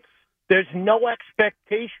expectations. There's no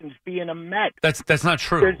expectations being a Met. That's not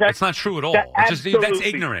true. That's not true at all. That's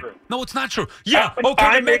ignorant. True. No, it's not true. Yeah, okay.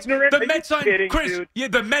 I'm ignorant. The Mets signed Chris. Dude? Yeah,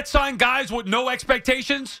 the Mets signed guys with no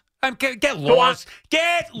expectations. Get lost.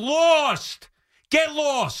 Get lost. Get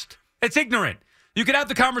lost. It's ignorant. You can have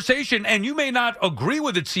the conversation, and you may not agree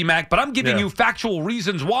with it, C-Mac, but I'm giving you factual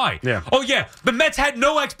reasons why. Yeah. Oh, yeah, the Mets had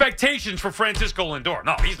no expectations for Francisco Lindor.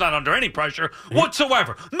 No, he's not under any pressure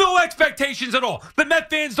whatsoever. No expectations at all. The Met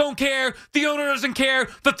fans don't care. The owner doesn't care.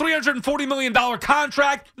 The $340 million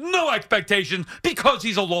contract, no expectations because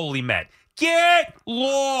he's a lowly Met. Get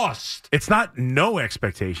lost. It's not no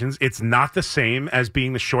expectations. It's not the same as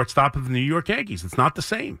being the shortstop of the New York Yankees. It's not the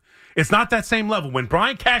same. It's not that same level. When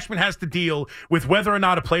Brian Cashman has to deal with whether or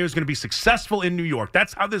not a player is going to be successful in New York,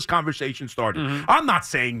 that's how this conversation started. I'm not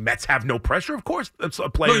saying Mets have no pressure. Of course, it's a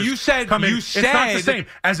player. No, you said it's not the same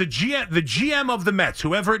as a GM. The GM of the Mets,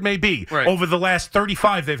 whoever it may be, over the last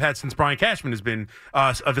 35 they've had since Brian Cashman has been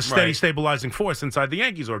the steady stabilizing force inside the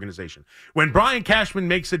Yankees organization. When Brian Cashman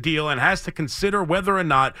makes a deal and has to consider whether or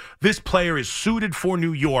not this player is suited for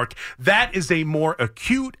New York, that is a more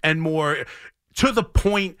acute and more to the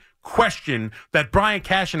point question that Brian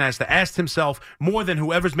Cashman has to ask himself more than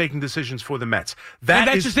whoever's making decisions for the Mets.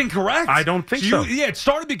 That's just incorrect. I don't think so. Yeah, it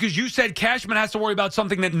started because you said Cashman has to worry about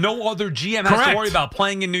something that no other GM has to worry about,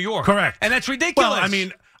 playing in New York. Correct. And that's ridiculous. Well, I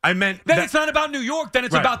mean, I meant then it's not about New York. Then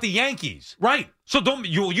it's about the Yankees. Right. So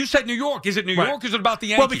you said New York. Is it New York or is it about the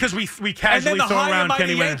Yankees? Well, because we casually throw around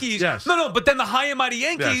Kenny Yankees. Yes. No, but then the high and mighty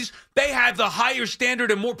Yankees, they have the higher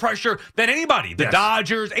standard and more pressure than anybody. The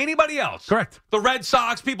Dodgers, anybody else. Correct. The Red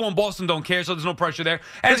Sox, people in Boston don't care, so there's no pressure there.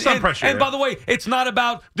 There's some pressure. And by the way, it's not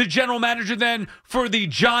about the general manager then for the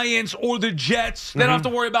Giants or the Jets. They don't have to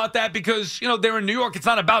worry about that because, they're in New York. It's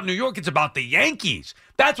not about New York. It's about the Yankees.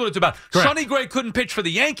 That's what it's about. Correct. Sonny Gray couldn't pitch for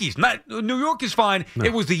the Yankees. New York is fine. No.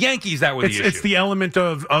 It was the Yankees that were the issue. It's the element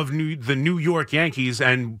of the New York Yankees,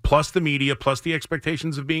 and plus the media, plus the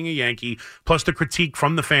expectations of being a Yankee, plus the critique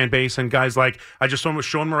from the fan base and guys like I just saw with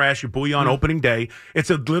Sean Marash, your boy on opening day.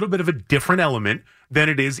 It's a little bit of a different element than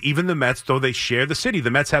it is even the Mets, though they share the city.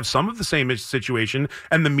 The Mets have some of the same situation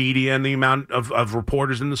and the media and the amount of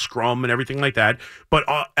reporters in the scrum and everything like that. But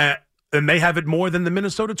and they have it more than the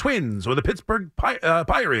Minnesota Twins or the Pittsburgh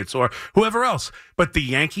Pirates or whoever else. But the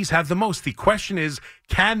Yankees have the most. The question is,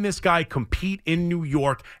 can this guy compete in New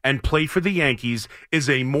York and play for the Yankees is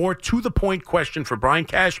a more to-the-point question for Brian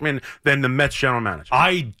Cashman than the Mets general manager.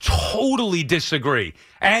 I totally disagree.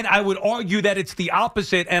 And I would argue that it's the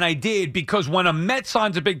opposite, and I did, because when a Met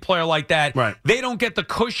signs a big player like that, they don't get the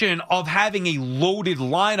cushion of having a loaded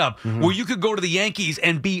lineup where you could go to the Yankees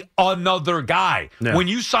and be another guy. Yeah. When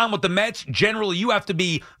you sign with the Mets, generally you have to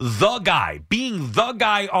be the guy. Being the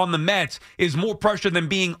guy on the Mets is more pressure than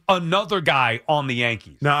being another guy on the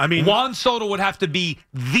Yankees. No, I mean, Juan Soto would have to be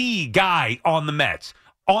the guy on the Mets.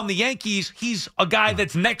 On the Yankees, he's a guy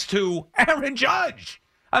that's next to Aaron Judge.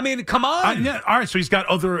 I mean, come on. All right, so he's got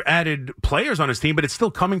other added players on his team, but it's still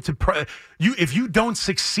coming to you. If you don't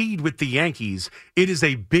succeed with the Yankees, it is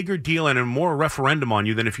a bigger deal and a more referendum on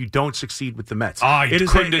you than if you don't succeed with the Mets. I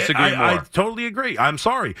couldn't disagree more. I totally agree. I'm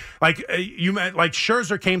sorry. Like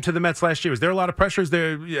Scherzer came to the Mets last year. Is there a lot of pressure? Is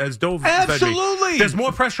there, as Dove Absolutely. There's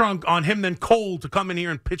more pressure on him than Cole to come in here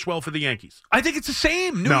and pitch well for the Yankees. I think it's the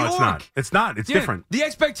same. New York. It's not. It's not. It's different. The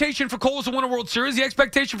expectation for Cole is to win a World Series. The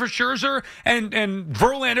expectation for Scherzer and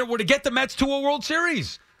Verlander were to get the Mets to a World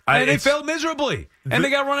Series. And they failed miserably. And they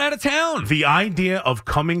got run out of town. The idea of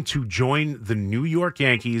coming to join the New York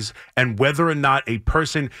Yankees and whether or not a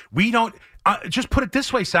person, we don't, just put it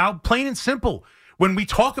this way, Sal, plain and simple. When we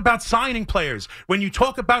talk about signing players, when you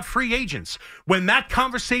talk about free agents, when that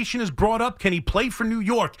conversation is brought up, can he play for New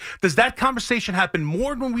York? Does that conversation happen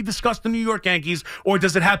more when we discuss the New York Yankees, or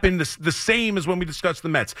does it happen the same as when we discuss the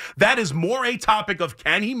Mets? That is more a topic of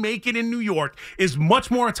can he make it in New York, is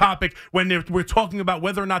much more a topic when we're talking about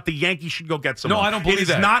whether or not the Yankees should go get someone. No, I don't believe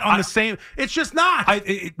that. It is not on the same. It's just not.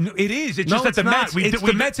 It is. It's just that the Mets.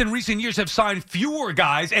 The Mets in recent years have signed fewer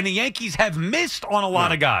guys, and the Yankees have missed on a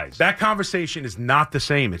lot of guys. That conversation is not the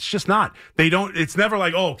same. It's just not. They don't. It's never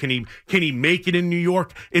like, oh, can he make it in New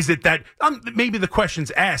York? Is it that maybe the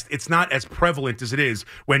question's asked? It's not as prevalent as it is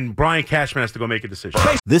when Brian Cashman has to go make a decision.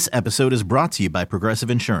 This episode is brought to you by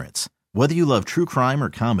Progressive Insurance. Whether you love true crime or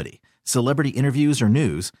comedy, celebrity interviews or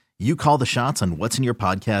news, you call the shots on what's in your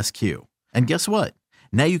podcast queue. And guess what?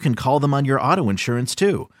 Now you can call them on your auto insurance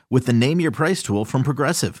too with the Name Your Price tool from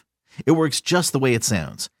Progressive. It works just the way it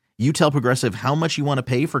sounds. You tell Progressive how much you want to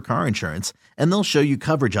pay for car insurance, and they'll show you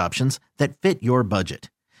coverage options that fit your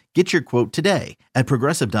budget. Get your quote today at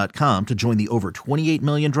Progressive.com to join the over 28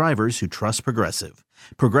 million drivers who trust Progressive.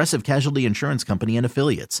 Progressive Casualty Insurance Company and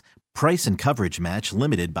Affiliates. Price and coverage match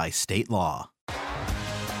limited by state law.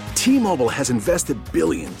 T-Mobile has invested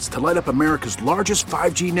billions to light up America's largest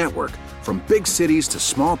 5G network, from big cities to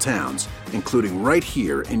small towns, including right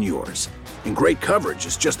here in yours. And great coverage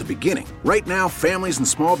is just the beginning. Right now, families and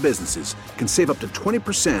small businesses can save up to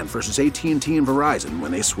 20% versus AT&T and Verizon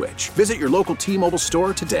when they switch. Visit your local T-Mobile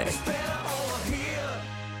store today.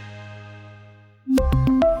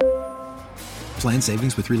 Plan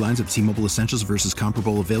savings with 3 lines of T-Mobile Essentials versus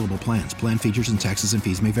comparable available plans. Plan features and taxes and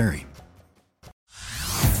fees may vary.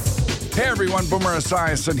 Hey everyone, Boomer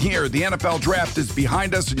Esiason here. The NFL draft is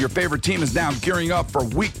behind us and your favorite team is now gearing up for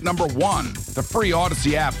week number 1. The free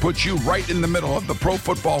Odyssey app puts you right in the middle of the pro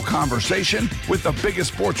football conversation with the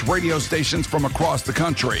biggest sports radio stations from across the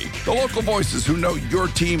country. The local voices who know your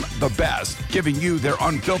team the best, giving you their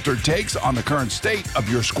unfiltered takes on the current state of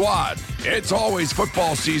your squad. It's always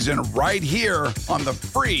football season right here on the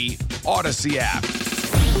free Odyssey app.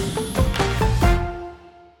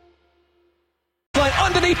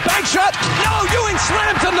 Underneath, bank shot. No, Ewing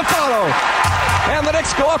slams in the follow. And the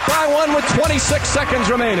Knicks go up by 1 with 26 seconds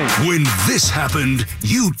remaining. When this happened,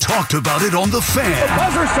 you talked about it on The Fan. The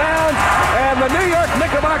buzzer sounds, and the New York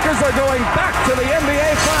Knickerbockers are going back to the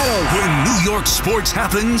NBA Finals. When New York sports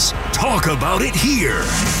happens, talk about it here.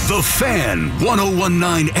 The Fan,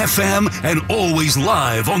 101.9 FM, and always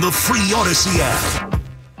live on the free Odyssey app.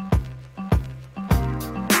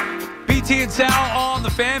 BT and Sal on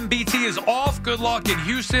the Fan. BT is off. Good luck in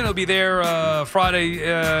Houston. He'll be there Friday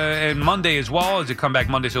and Monday as well. As it come back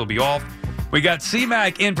Monday, so he'll be off. We got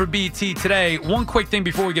C-Mac in for BT today. One quick thing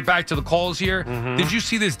before we get back to the calls here. Did you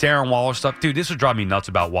see this Darren Waller stuff? Dude, this would drive me nuts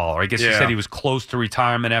about Waller. I guess he said he was close to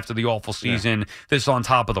retirement after the awful season. Yeah. This on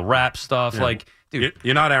top of the rap stuff. Yeah. Like, dude.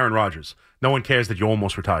 You're not Aaron Rodgers. No one cares that you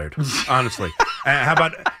almost retired, honestly. How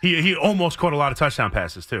about he almost caught a lot of touchdown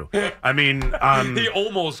passes, too. I mean... he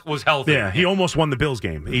almost was healthy. Yeah, he almost won the Bills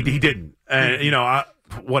game. He didn't.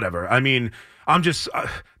 Whatever. I mean, I'm just...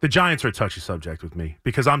 the Giants are a touchy subject with me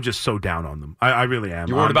because I'm just so down on them. I really am.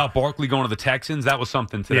 You worried about Barkley going to the Texans? That was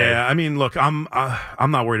something today. Yeah, I mean, look, I'm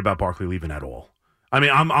not worried about Barkley leaving at all. I mean,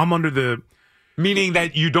 I'm under the... Meaning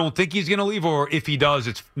that you don't think he's going to leave, or if he does,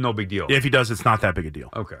 it's no big deal? If he does, it's not that big a deal.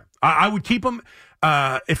 Okay. I would keep him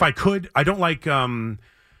if I could. I don't like the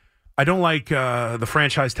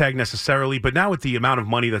franchise tag necessarily, but now with the amount of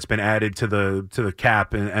money that's been added to the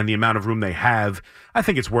cap and the amount of room they have, I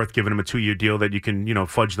think it's worth giving him a 2-year deal that you can,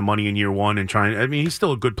 fudge the money in year 1 and try. I mean, he's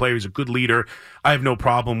still a good player. He's a good leader. I have no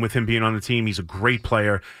problem with him being on the team. He's a great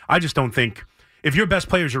player. I just don't think... If your best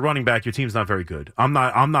player is your running back, your team's not very good. I'm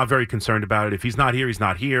not very concerned about it. If he's not here, he's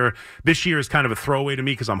not here. This year is kind of a throwaway to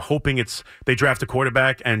me because I'm hoping they draft a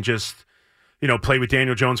quarterback and just play with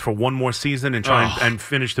Daniel Jones for one more season and try and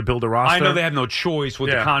finish to build a roster. I know they have no choice with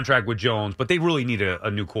the contract with Jones, but they really need a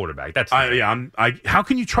new quarterback. That's how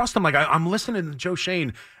can you trust him? Like I'm listening to Joe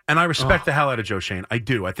Shane, and I respect the hell out of Joe Shane. I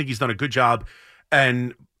do. I think he's done a good job,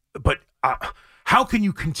 but. How can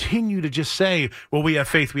you continue to just say, well, we have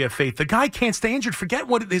faith, we have faith? The guy can't stay injured. Forget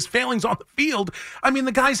what his failings on the field. I mean,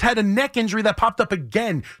 the guy's had a neck injury that popped up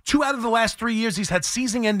again. 2 out of the last 3 years, he's had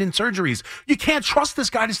season-ending surgeries. You can't trust this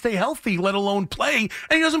guy to stay healthy, let alone play,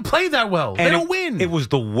 and he doesn't play that well. They don't win. It was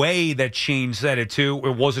the way that Shane said it, too.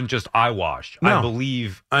 It wasn't just eyewash. No.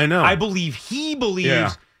 I believe he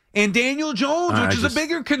believes in Daniel Jones, which is a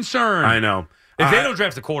bigger concern. I know. If they don't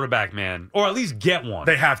draft a quarterback, man, or at least get one.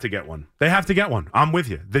 They have to get one. I'm with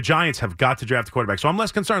you. The Giants have got to draft a quarterback. So I'm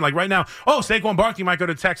less concerned. Like right now, Saquon Barkley might go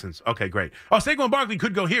to the Texans. Okay, great. Saquon Barkley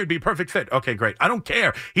could go here. It'd be a perfect fit. Okay, great. I don't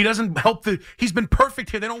care. He doesn't help he's been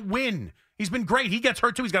perfect here. They don't win. He's been great. He gets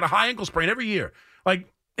hurt too. He's got a high ankle sprain every year.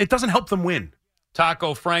 Like, it doesn't help them win.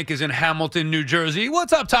 Taco Frank is in Hamilton, New Jersey.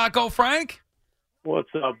 What's up, Taco Frank? What's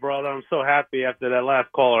up, brother? I'm so happy after that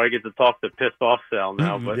last caller I get to talk to pissed off Sal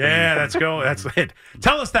now. But yeah, let's go. That's it.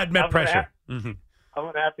 Tell us that Met pressure. I'm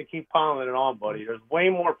going to have to keep piling it on, buddy. There's way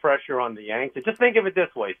more pressure on the Yanks. Just think of it this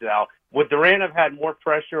way, Sal. Would Durant have had more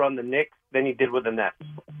pressure on the Knicks than he did with the Nets?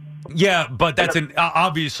 Yeah, but that's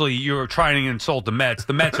obviously you're trying to insult the Mets.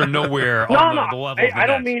 The Mets are nowhere on the level of the Nets. I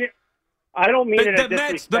don't mean it. I don't mean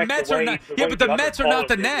it. The Mets are not. Yeah, but the Mets are not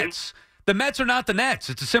the Nets. The Mets are not the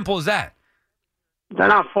Nets. It's as simple as that. They're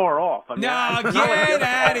not far off. No, get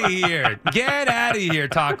out of here. Get out of here,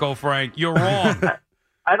 Taco Frank. You're wrong.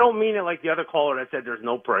 I don't mean it like the other caller that said there's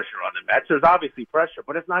no pressure on the Mets. There's obviously pressure,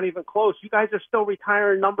 but it's not even close. You guys are still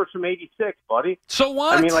retiring numbers from '86, buddy. So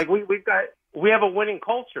what? I mean, like we have a winning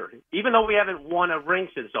culture, even though we haven't won a ring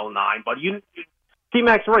since '09. But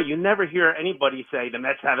T-Mac's right. You never hear anybody say the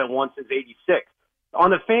Mets haven't won since '86. On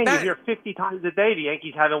the fan, you hear 50 times a day the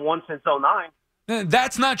Yankees haven't won since '09.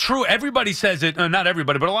 That's not true. Everybody says it. Not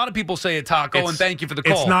everybody, but a lot of people say it, Taco, and thank you for the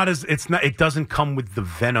call. It doesn't come with the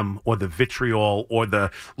venom or the vitriol or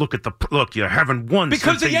the look, you haven't won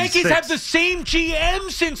because since the Yankees 86. have the same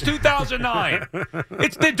GM since 2009.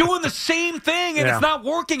 They're doing the same thing, and it's not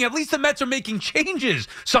working. At least the Mets are making changes.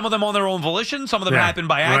 Some of them on their own volition. Some of them happen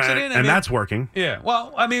by accident. And that's working. Yeah.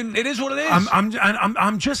 Well, I mean, it is what it is.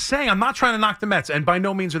 I'm just saying. I'm not trying to knock the Mets, and by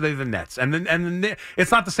no means are they the Nets. And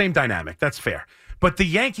it's not the same dynamic. That's fair. But the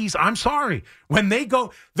Yankees, I'm sorry, when they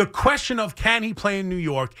go, the question of can he play in New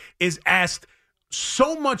York is asked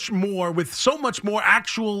so much more, with so much more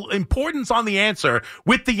actual importance on the answer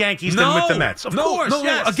with the Yankees than with the Mets. Of course,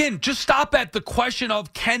 yes. Again, just stop at the question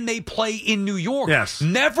of can they play in New York. Yes.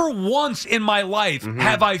 Never once in my life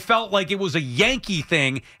have I felt like it was a Yankee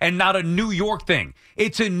thing and not a New York thing.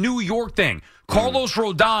 It's a New York thing. Carlos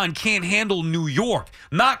Rodon can't handle New York.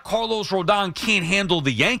 Not Carlos Rodon can't handle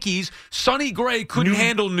the Yankees. Sonny Gray couldn't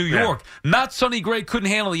handle New York. Not Sonny Gray couldn't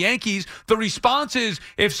handle the Yankees. The response is,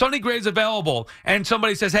 if Sonny Gray's available and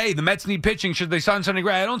somebody says, hey, the Mets need pitching, should they sign Sonny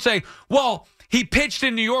Gray? I don't say, well, he pitched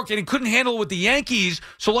in New York and he couldn't handle it with the Yankees,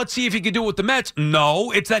 so let's see if he could do it with the Mets.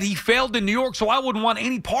 No, it's that he failed in New York, so I wouldn't want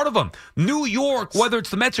any part of him. New York, whether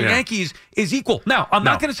it's the Mets or Yankees, is equal. Now, I'm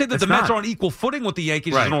not going to say that the Mets are on equal footing with the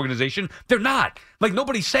Yankees as an organization. They're not. Like,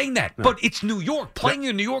 nobody's saying that. No. But it's New York. Playing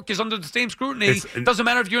in New York is under the same scrutiny. It doesn't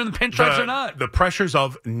matter if you're in the pinstripes or not. The pressures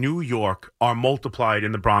of New York are multiplied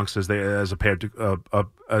in the Bronx as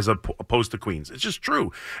opposed to Queens. It's just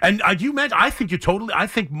true. And you mentioned, I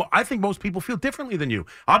think most people feel differently than you.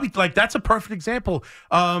 I'll be like, that's a perfect example.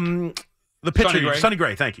 The pitcher, Sonny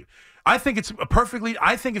Gray. Thank you. I think it's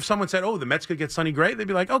I think if someone said, "Oh, the Mets could get Sonny Gray," they'd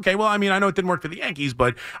be like, "Okay, well, I mean, I know it didn't work for the Yankees,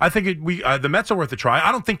 but I think the Mets are worth a try."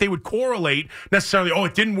 I don't think they would correlate necessarily. Oh,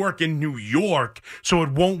 it didn't work in New York, so it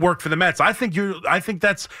won't work for the Mets. I bet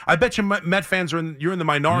you Met fans you're in the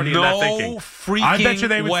minority in that thinking. Freaking I bet you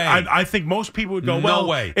they would. way. I think most people would go, "No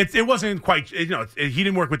way." It wasn't quite. He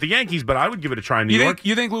didn't work with the Yankees, but I would give it a try in New York.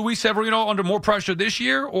 You think Luis Severino under more pressure this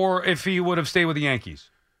year, or if he would have stayed with the Yankees?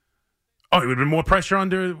 Oh, it would have been more pressure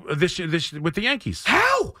under this with the Yankees.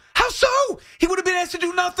 How? How so? He would have been asked to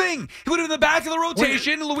do nothing. He would have been in the back of the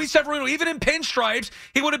rotation. Luis Severino, even in pinstripes,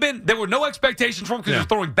 he would have been. There were no expectations for him because he was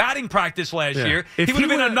throwing batting practice last year. He would have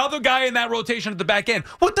been another guy in that rotation at the back end.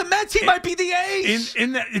 With the Mets, he might be the ace.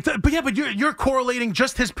 But you're correlating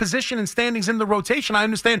just his position and standings in the rotation. I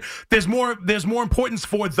understand there's more importance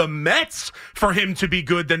for the Mets for him to be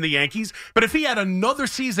good than the Yankees. But if he had another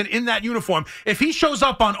season in that uniform, if he shows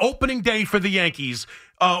up on opening day for the Yankees,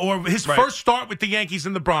 or his first start with the Yankees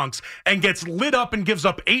in the Bronx and gets lit up and gives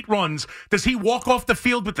up 8 runs, does he walk off the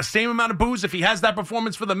field with the same amount of boos if he has that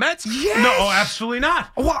performance for the Mets? Yes. No, absolutely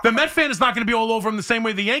not. The Met fan is not going to be all over him the same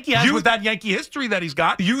way the Yankee has with that Yankee history that he's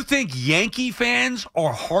got. You think Yankee fans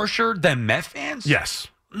are harsher than Met fans? Yes.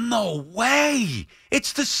 No way.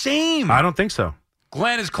 It's the I don't think so.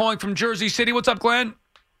 Glenn is calling from Jersey City. What's up, Glenn?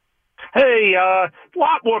 Hey, a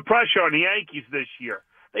lot more pressure on the Yankees this year.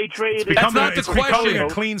 They traded. That's not the question. A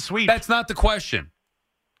clean sweep. That's not the question.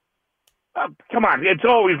 Come on, it's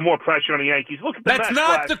always more pressure on the Yankees. Look at the That's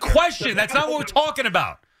not the question. That's not what we're talking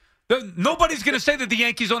about. Nobody's going to say that the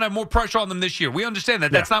Yankees don't have more pressure on them this year. We understand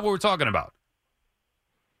that. That's not what we're talking about.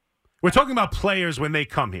 We're talking about players when they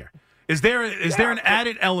come here. Is there an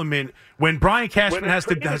added element when Brian Cashman has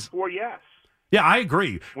to? Yes. Yeah, I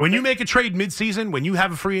agree. When you make a trade midseason, when you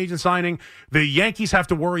have a free agent signing, the Yankees have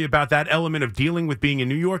to worry about that element of dealing with being in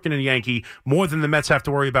New York and a Yankee more than the Mets have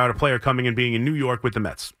to worry about a player coming and being in New York with the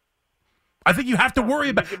Mets. I think you have to worry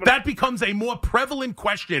about that. Becomes a more prevalent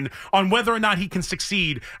question on whether or not he can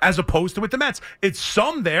succeed as opposed to with the Mets. It's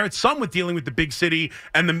some with dealing with the big city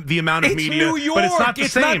and the amount of media. It's New York. But it's not the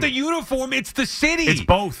same. It's not the uniform. It's the city. It's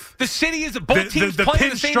both. The city is both teams the play in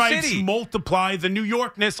the same pinstripes city. multiply the New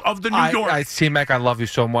Yorkness of the New York. C-Mac, I love you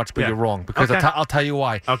so much, but you're wrong because I'll tell you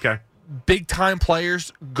why. Okay. Big-time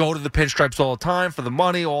players go to the pinstripes all the time for the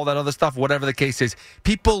money, all that other stuff, whatever the case is.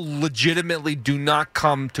 People legitimately do not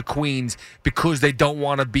come to Queens because they don't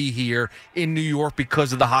want to be here in New York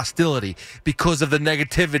because of the hostility, because of the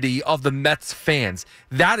negativity of the Mets fans.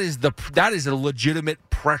 That is a legitimate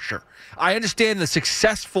pressure. I understand the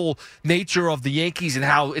successful nature of the Yankees and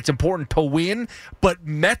how it's important to win, but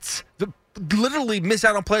Mets literally miss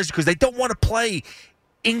out on players because they don't want to play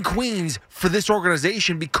in Queens for this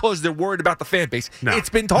organization because they're worried about the fan base. No.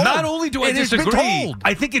 It's been told. Not only do I disagree, told.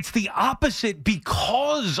 I think it's the opposite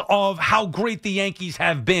because of how great the Yankees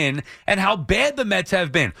have been and how bad the Mets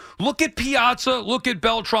have been. Look at Piazza, look at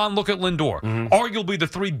Beltran, look at Lindor. Arguably the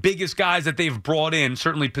three biggest guys that they've brought in,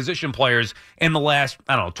 certainly position players, in the last,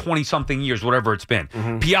 20-something years, whatever it's been.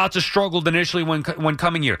 Piazza struggled initially when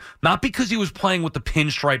coming here. Not because he was playing with the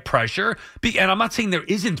pinstripe pressure, and I'm not saying there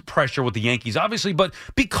isn't pressure with the Yankees, obviously, but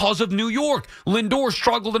because of New York. Lindor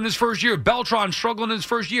struggled in his first year. Beltran struggled in his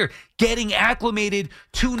first year. Getting acclimated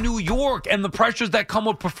to New York and the pressures that come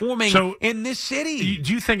with performing in this city.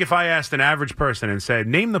 Do you think if I asked an average person and said,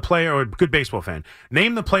 name the player, or a good baseball fan,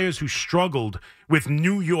 name the players who struggled with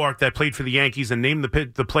New York that played for the Yankees and name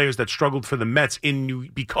the players that struggled for the Mets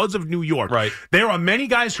because of New York. Right. There are many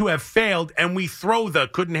guys who have failed, and we throw the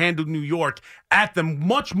couldn't handle New York at them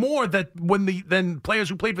much more than players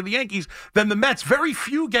who played for the Yankees than the Mets. Very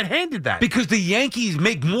few get handed that. Because the Yankees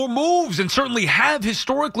make more moves and certainly have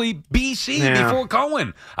historically BC before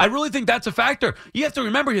Cohen. I really think that's a factor. You have to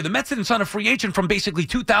remember here, the Mets didn't sign a free agent from basically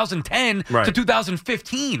 2010 to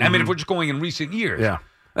 2015. I mean, if we're just going in recent years. Yeah.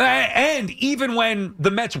 And even when the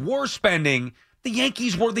Mets were spending, the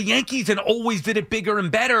Yankees were the Yankees and always did it bigger and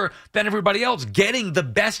better than everybody else, getting the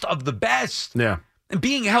best of the best. Yeah. And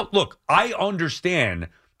being held. Look, I understand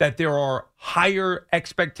that there are higher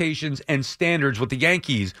expectations and standards with the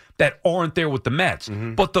Yankees that aren't there with the Mets.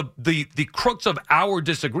 But the crux of our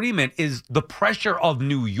disagreement is the pressure of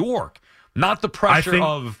New York, not the pressure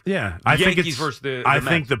of Yankees versus the I Mets.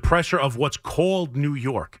 think the pressure of what's called New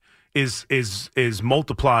York is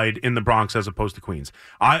multiplied in the Bronx as opposed to Queens.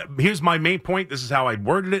 Here's my main point. This is how I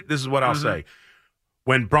worded it. This is what I'll say.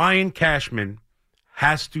 When Brian Cashman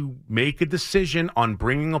has to make a decision on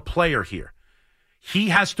bringing a player here, he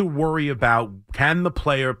has to worry about, can the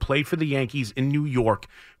player play for the Yankees in New York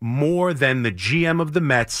more than the GM of the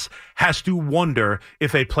Mets has to wonder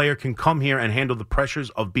if a player can come here and handle the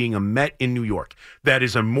pressures of being a Met in New York. That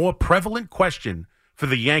is a more prevalent question for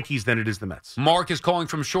the Yankees than it is the Mets. Mark is calling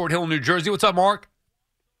from Short Hill, New Jersey. What's up, Mark?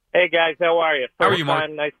 Hey, guys. How are you? How are you,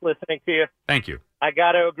 Mark? Nice listening to you. Thank you. I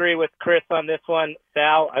got to agree with Chris on this one.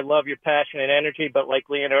 Sal, I love your passion and energy, but like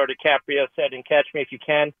Leonardo DiCaprio said in Catch Me If You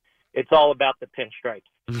Can, it's all about the pinstripes.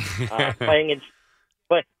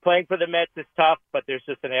 Playing for the Mets is tough, but there's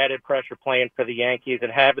just an added pressure playing for the Yankees,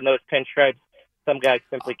 and having those pinstripes, some guys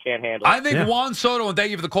simply can't handle it. I think Juan Soto, and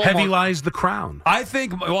thank you for the call, Heavy Mark. lies the crown. I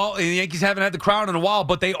think, the Yankees haven't had the crown in a while,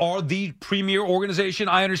 but they are the premier organization.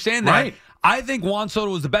 I understand that. Right. I think Juan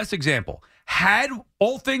Soto is the best example. Had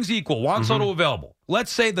all things equal, Juan Soto available,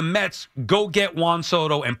 let's say the Mets go get Juan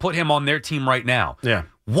Soto and put him on their team right now. Yeah.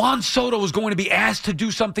 Juan Soto is going to be asked to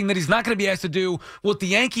do something that he's not going to be asked to do with the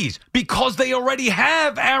Yankees because they already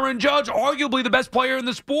have Aaron Judge, arguably the best player in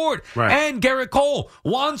the sport, and Garrett Cole.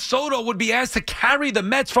 Juan Soto would be asked to carry the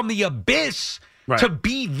Mets from the abyss to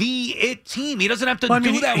be the it team. He doesn't have to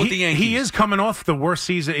do that with the Yankees. He is coming off the worst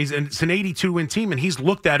season. It's an 82-win team, and he's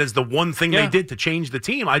looked at as the one thing they did to change the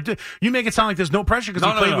team. You make it sound like there's no pressure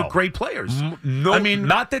because he played with great players. No, I mean,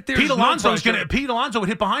 not that there's Pete Alonso Pete Alonso would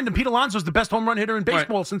hit behind him. Pete Alonso's the best home run hitter in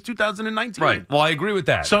baseball since 2019. Right. Well, I agree with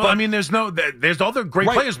that. So, there's other great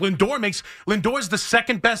players. Lindor's the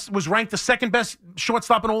second best, was ranked the second best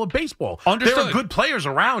shortstop in all of baseball. Understood. There are good players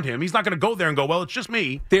around him. He's not going to go there and go, well, it's just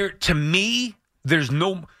me. To me, there's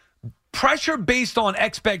no pressure based on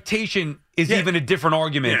expectation is even a different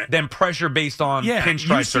argument than pressure based on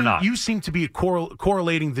pinstripes or not. You seem to be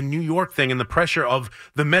correlating the New York thing and the pressure of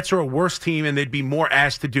the Mets are a worse team and they'd be more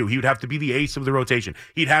asked to do. He would have to be the ace of the rotation.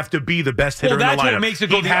 He'd have to be the best hitter in the lineup. Well, that's what makes it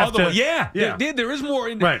go the other way. Yeah. There is more.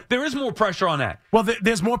 Right. There is more pressure on that. Well,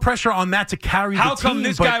 there's more pressure on that to carry the team. How come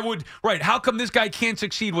this guy would? Right. How come this guy can't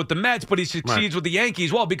succeed with the Mets, but he succeeds with the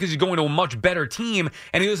Yankees? Well, because he's going to a much better team,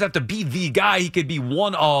 and he doesn't have to be the guy. He could be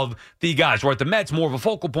one of the guys. Right. The Mets more of a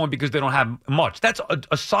focal point because they don't have much. That's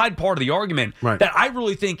a side part of the argument that I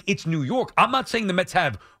really think it's New York. I'm not saying the Mets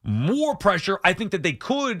have more pressure. I think that they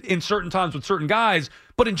could in certain times with certain guys,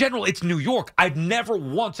 but in general, it's New York. I've never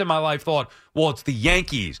once in my life thought, well, it's the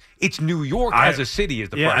Yankees. It's New York as a city is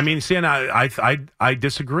the pressure. I mean, see, and I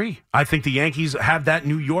disagree. I think the Yankees have that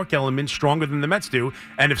New York element stronger than the Mets do,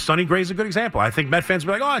 and if Sonny Gray's a good example, I think Met fans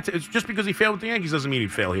will be like, it's just because he failed with the Yankees doesn't mean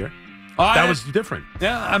he'd fail here. That was different.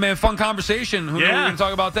 Yeah, I mean, fun conversation. Who knew we were going to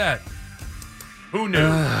talk about that? Who knew?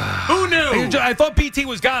 Who knew? I thought BT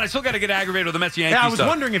was gone. I still got to get aggravated with the Mets-Yankees I was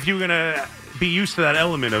wondering if you were going to be used to that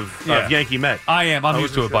element of Yankee Met. I am. I'm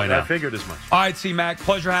used to it by now. I figured as much. All right, C-Mac,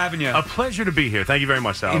 pleasure having you. A pleasure to be here. Thank you very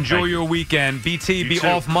much, Sal. Enjoy your weekend. BT, be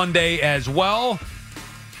off Monday as well.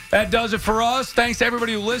 That does it for us. Thanks to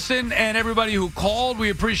everybody who listened and everybody who called. We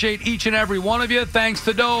appreciate each and every one of you. Thanks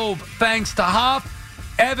to Dove. Thanks to Hoff.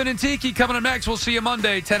 Evan and Tiki coming up next. We'll see you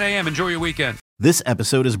Monday, 10 a.m. Enjoy your weekend. This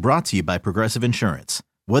episode is brought to you by Progressive Insurance.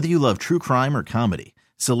 Whether you love true crime or comedy,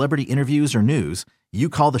 celebrity interviews or news, you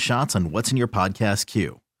call the shots on what's in your podcast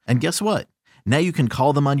queue. And guess what? Now you can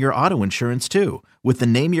call them on your auto insurance too with the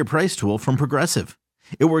Name Your Price tool from Progressive.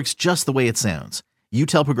 It works just the way it sounds. You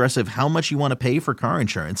tell Progressive how much you want to pay for car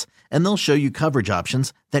insurance, and they'll show you coverage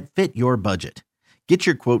options that fit your budget. Get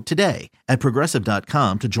your quote today at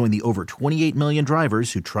Progressive.com to join the over 28 million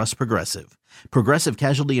drivers who trust Progressive. Progressive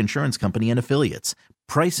Casualty Insurance Company and Affiliates.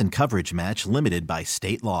 Price and coverage match limited by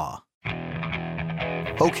state law.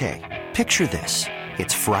 Okay, picture this.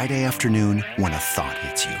 It's Friday afternoon when a thought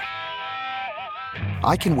hits you.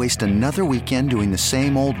 I can waste another weekend doing the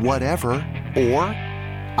same old whatever, or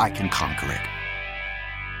I can conquer it.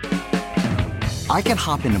 I can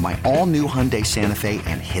hop into my all-new Hyundai Santa Fe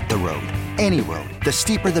and hit the road. Any road. The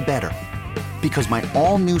steeper, the better. Because my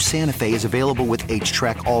all-new Santa Fe is available with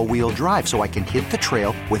H-Track all-wheel drive, so I can hit the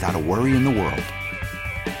trail without a worry in the world.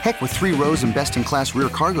 Heck, with 3 rows and best-in-class rear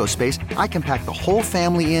cargo space, I can pack the whole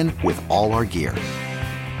family in with all our gear.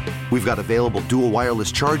 We've got available dual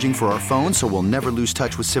wireless charging for our phones, so we'll never lose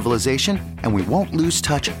touch with civilization, and we won't lose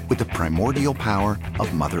touch with the primordial power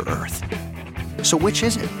of Mother Earth. So which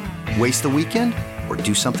is it? Waste the weekend or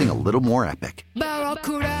do something a little more epic?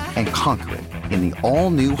 And conquer it in the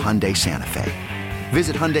all-new Hyundai Santa Fe.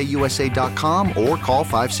 Visit HyundaiUSA.com or call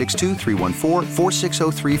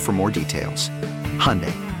 562-314-4603 for more details.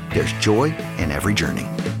 Hyundai, there's joy in every journey.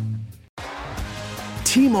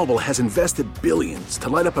 T-Mobile has invested billions to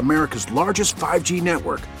light up America's largest 5G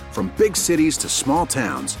network, from big cities to small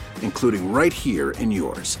towns, including right here in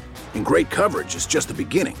yours. And great coverage is just the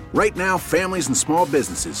beginning. Right now, families and small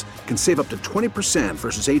businesses can save up to 20%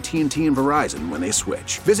 versus AT&T and Verizon when they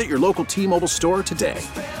switch. Visit your local T-Mobile store today.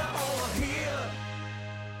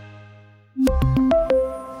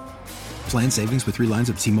 Plan savings with 3 lines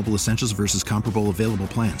of T-Mobile Essentials versus comparable available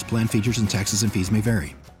plans. Plan features and taxes and fees may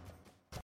vary.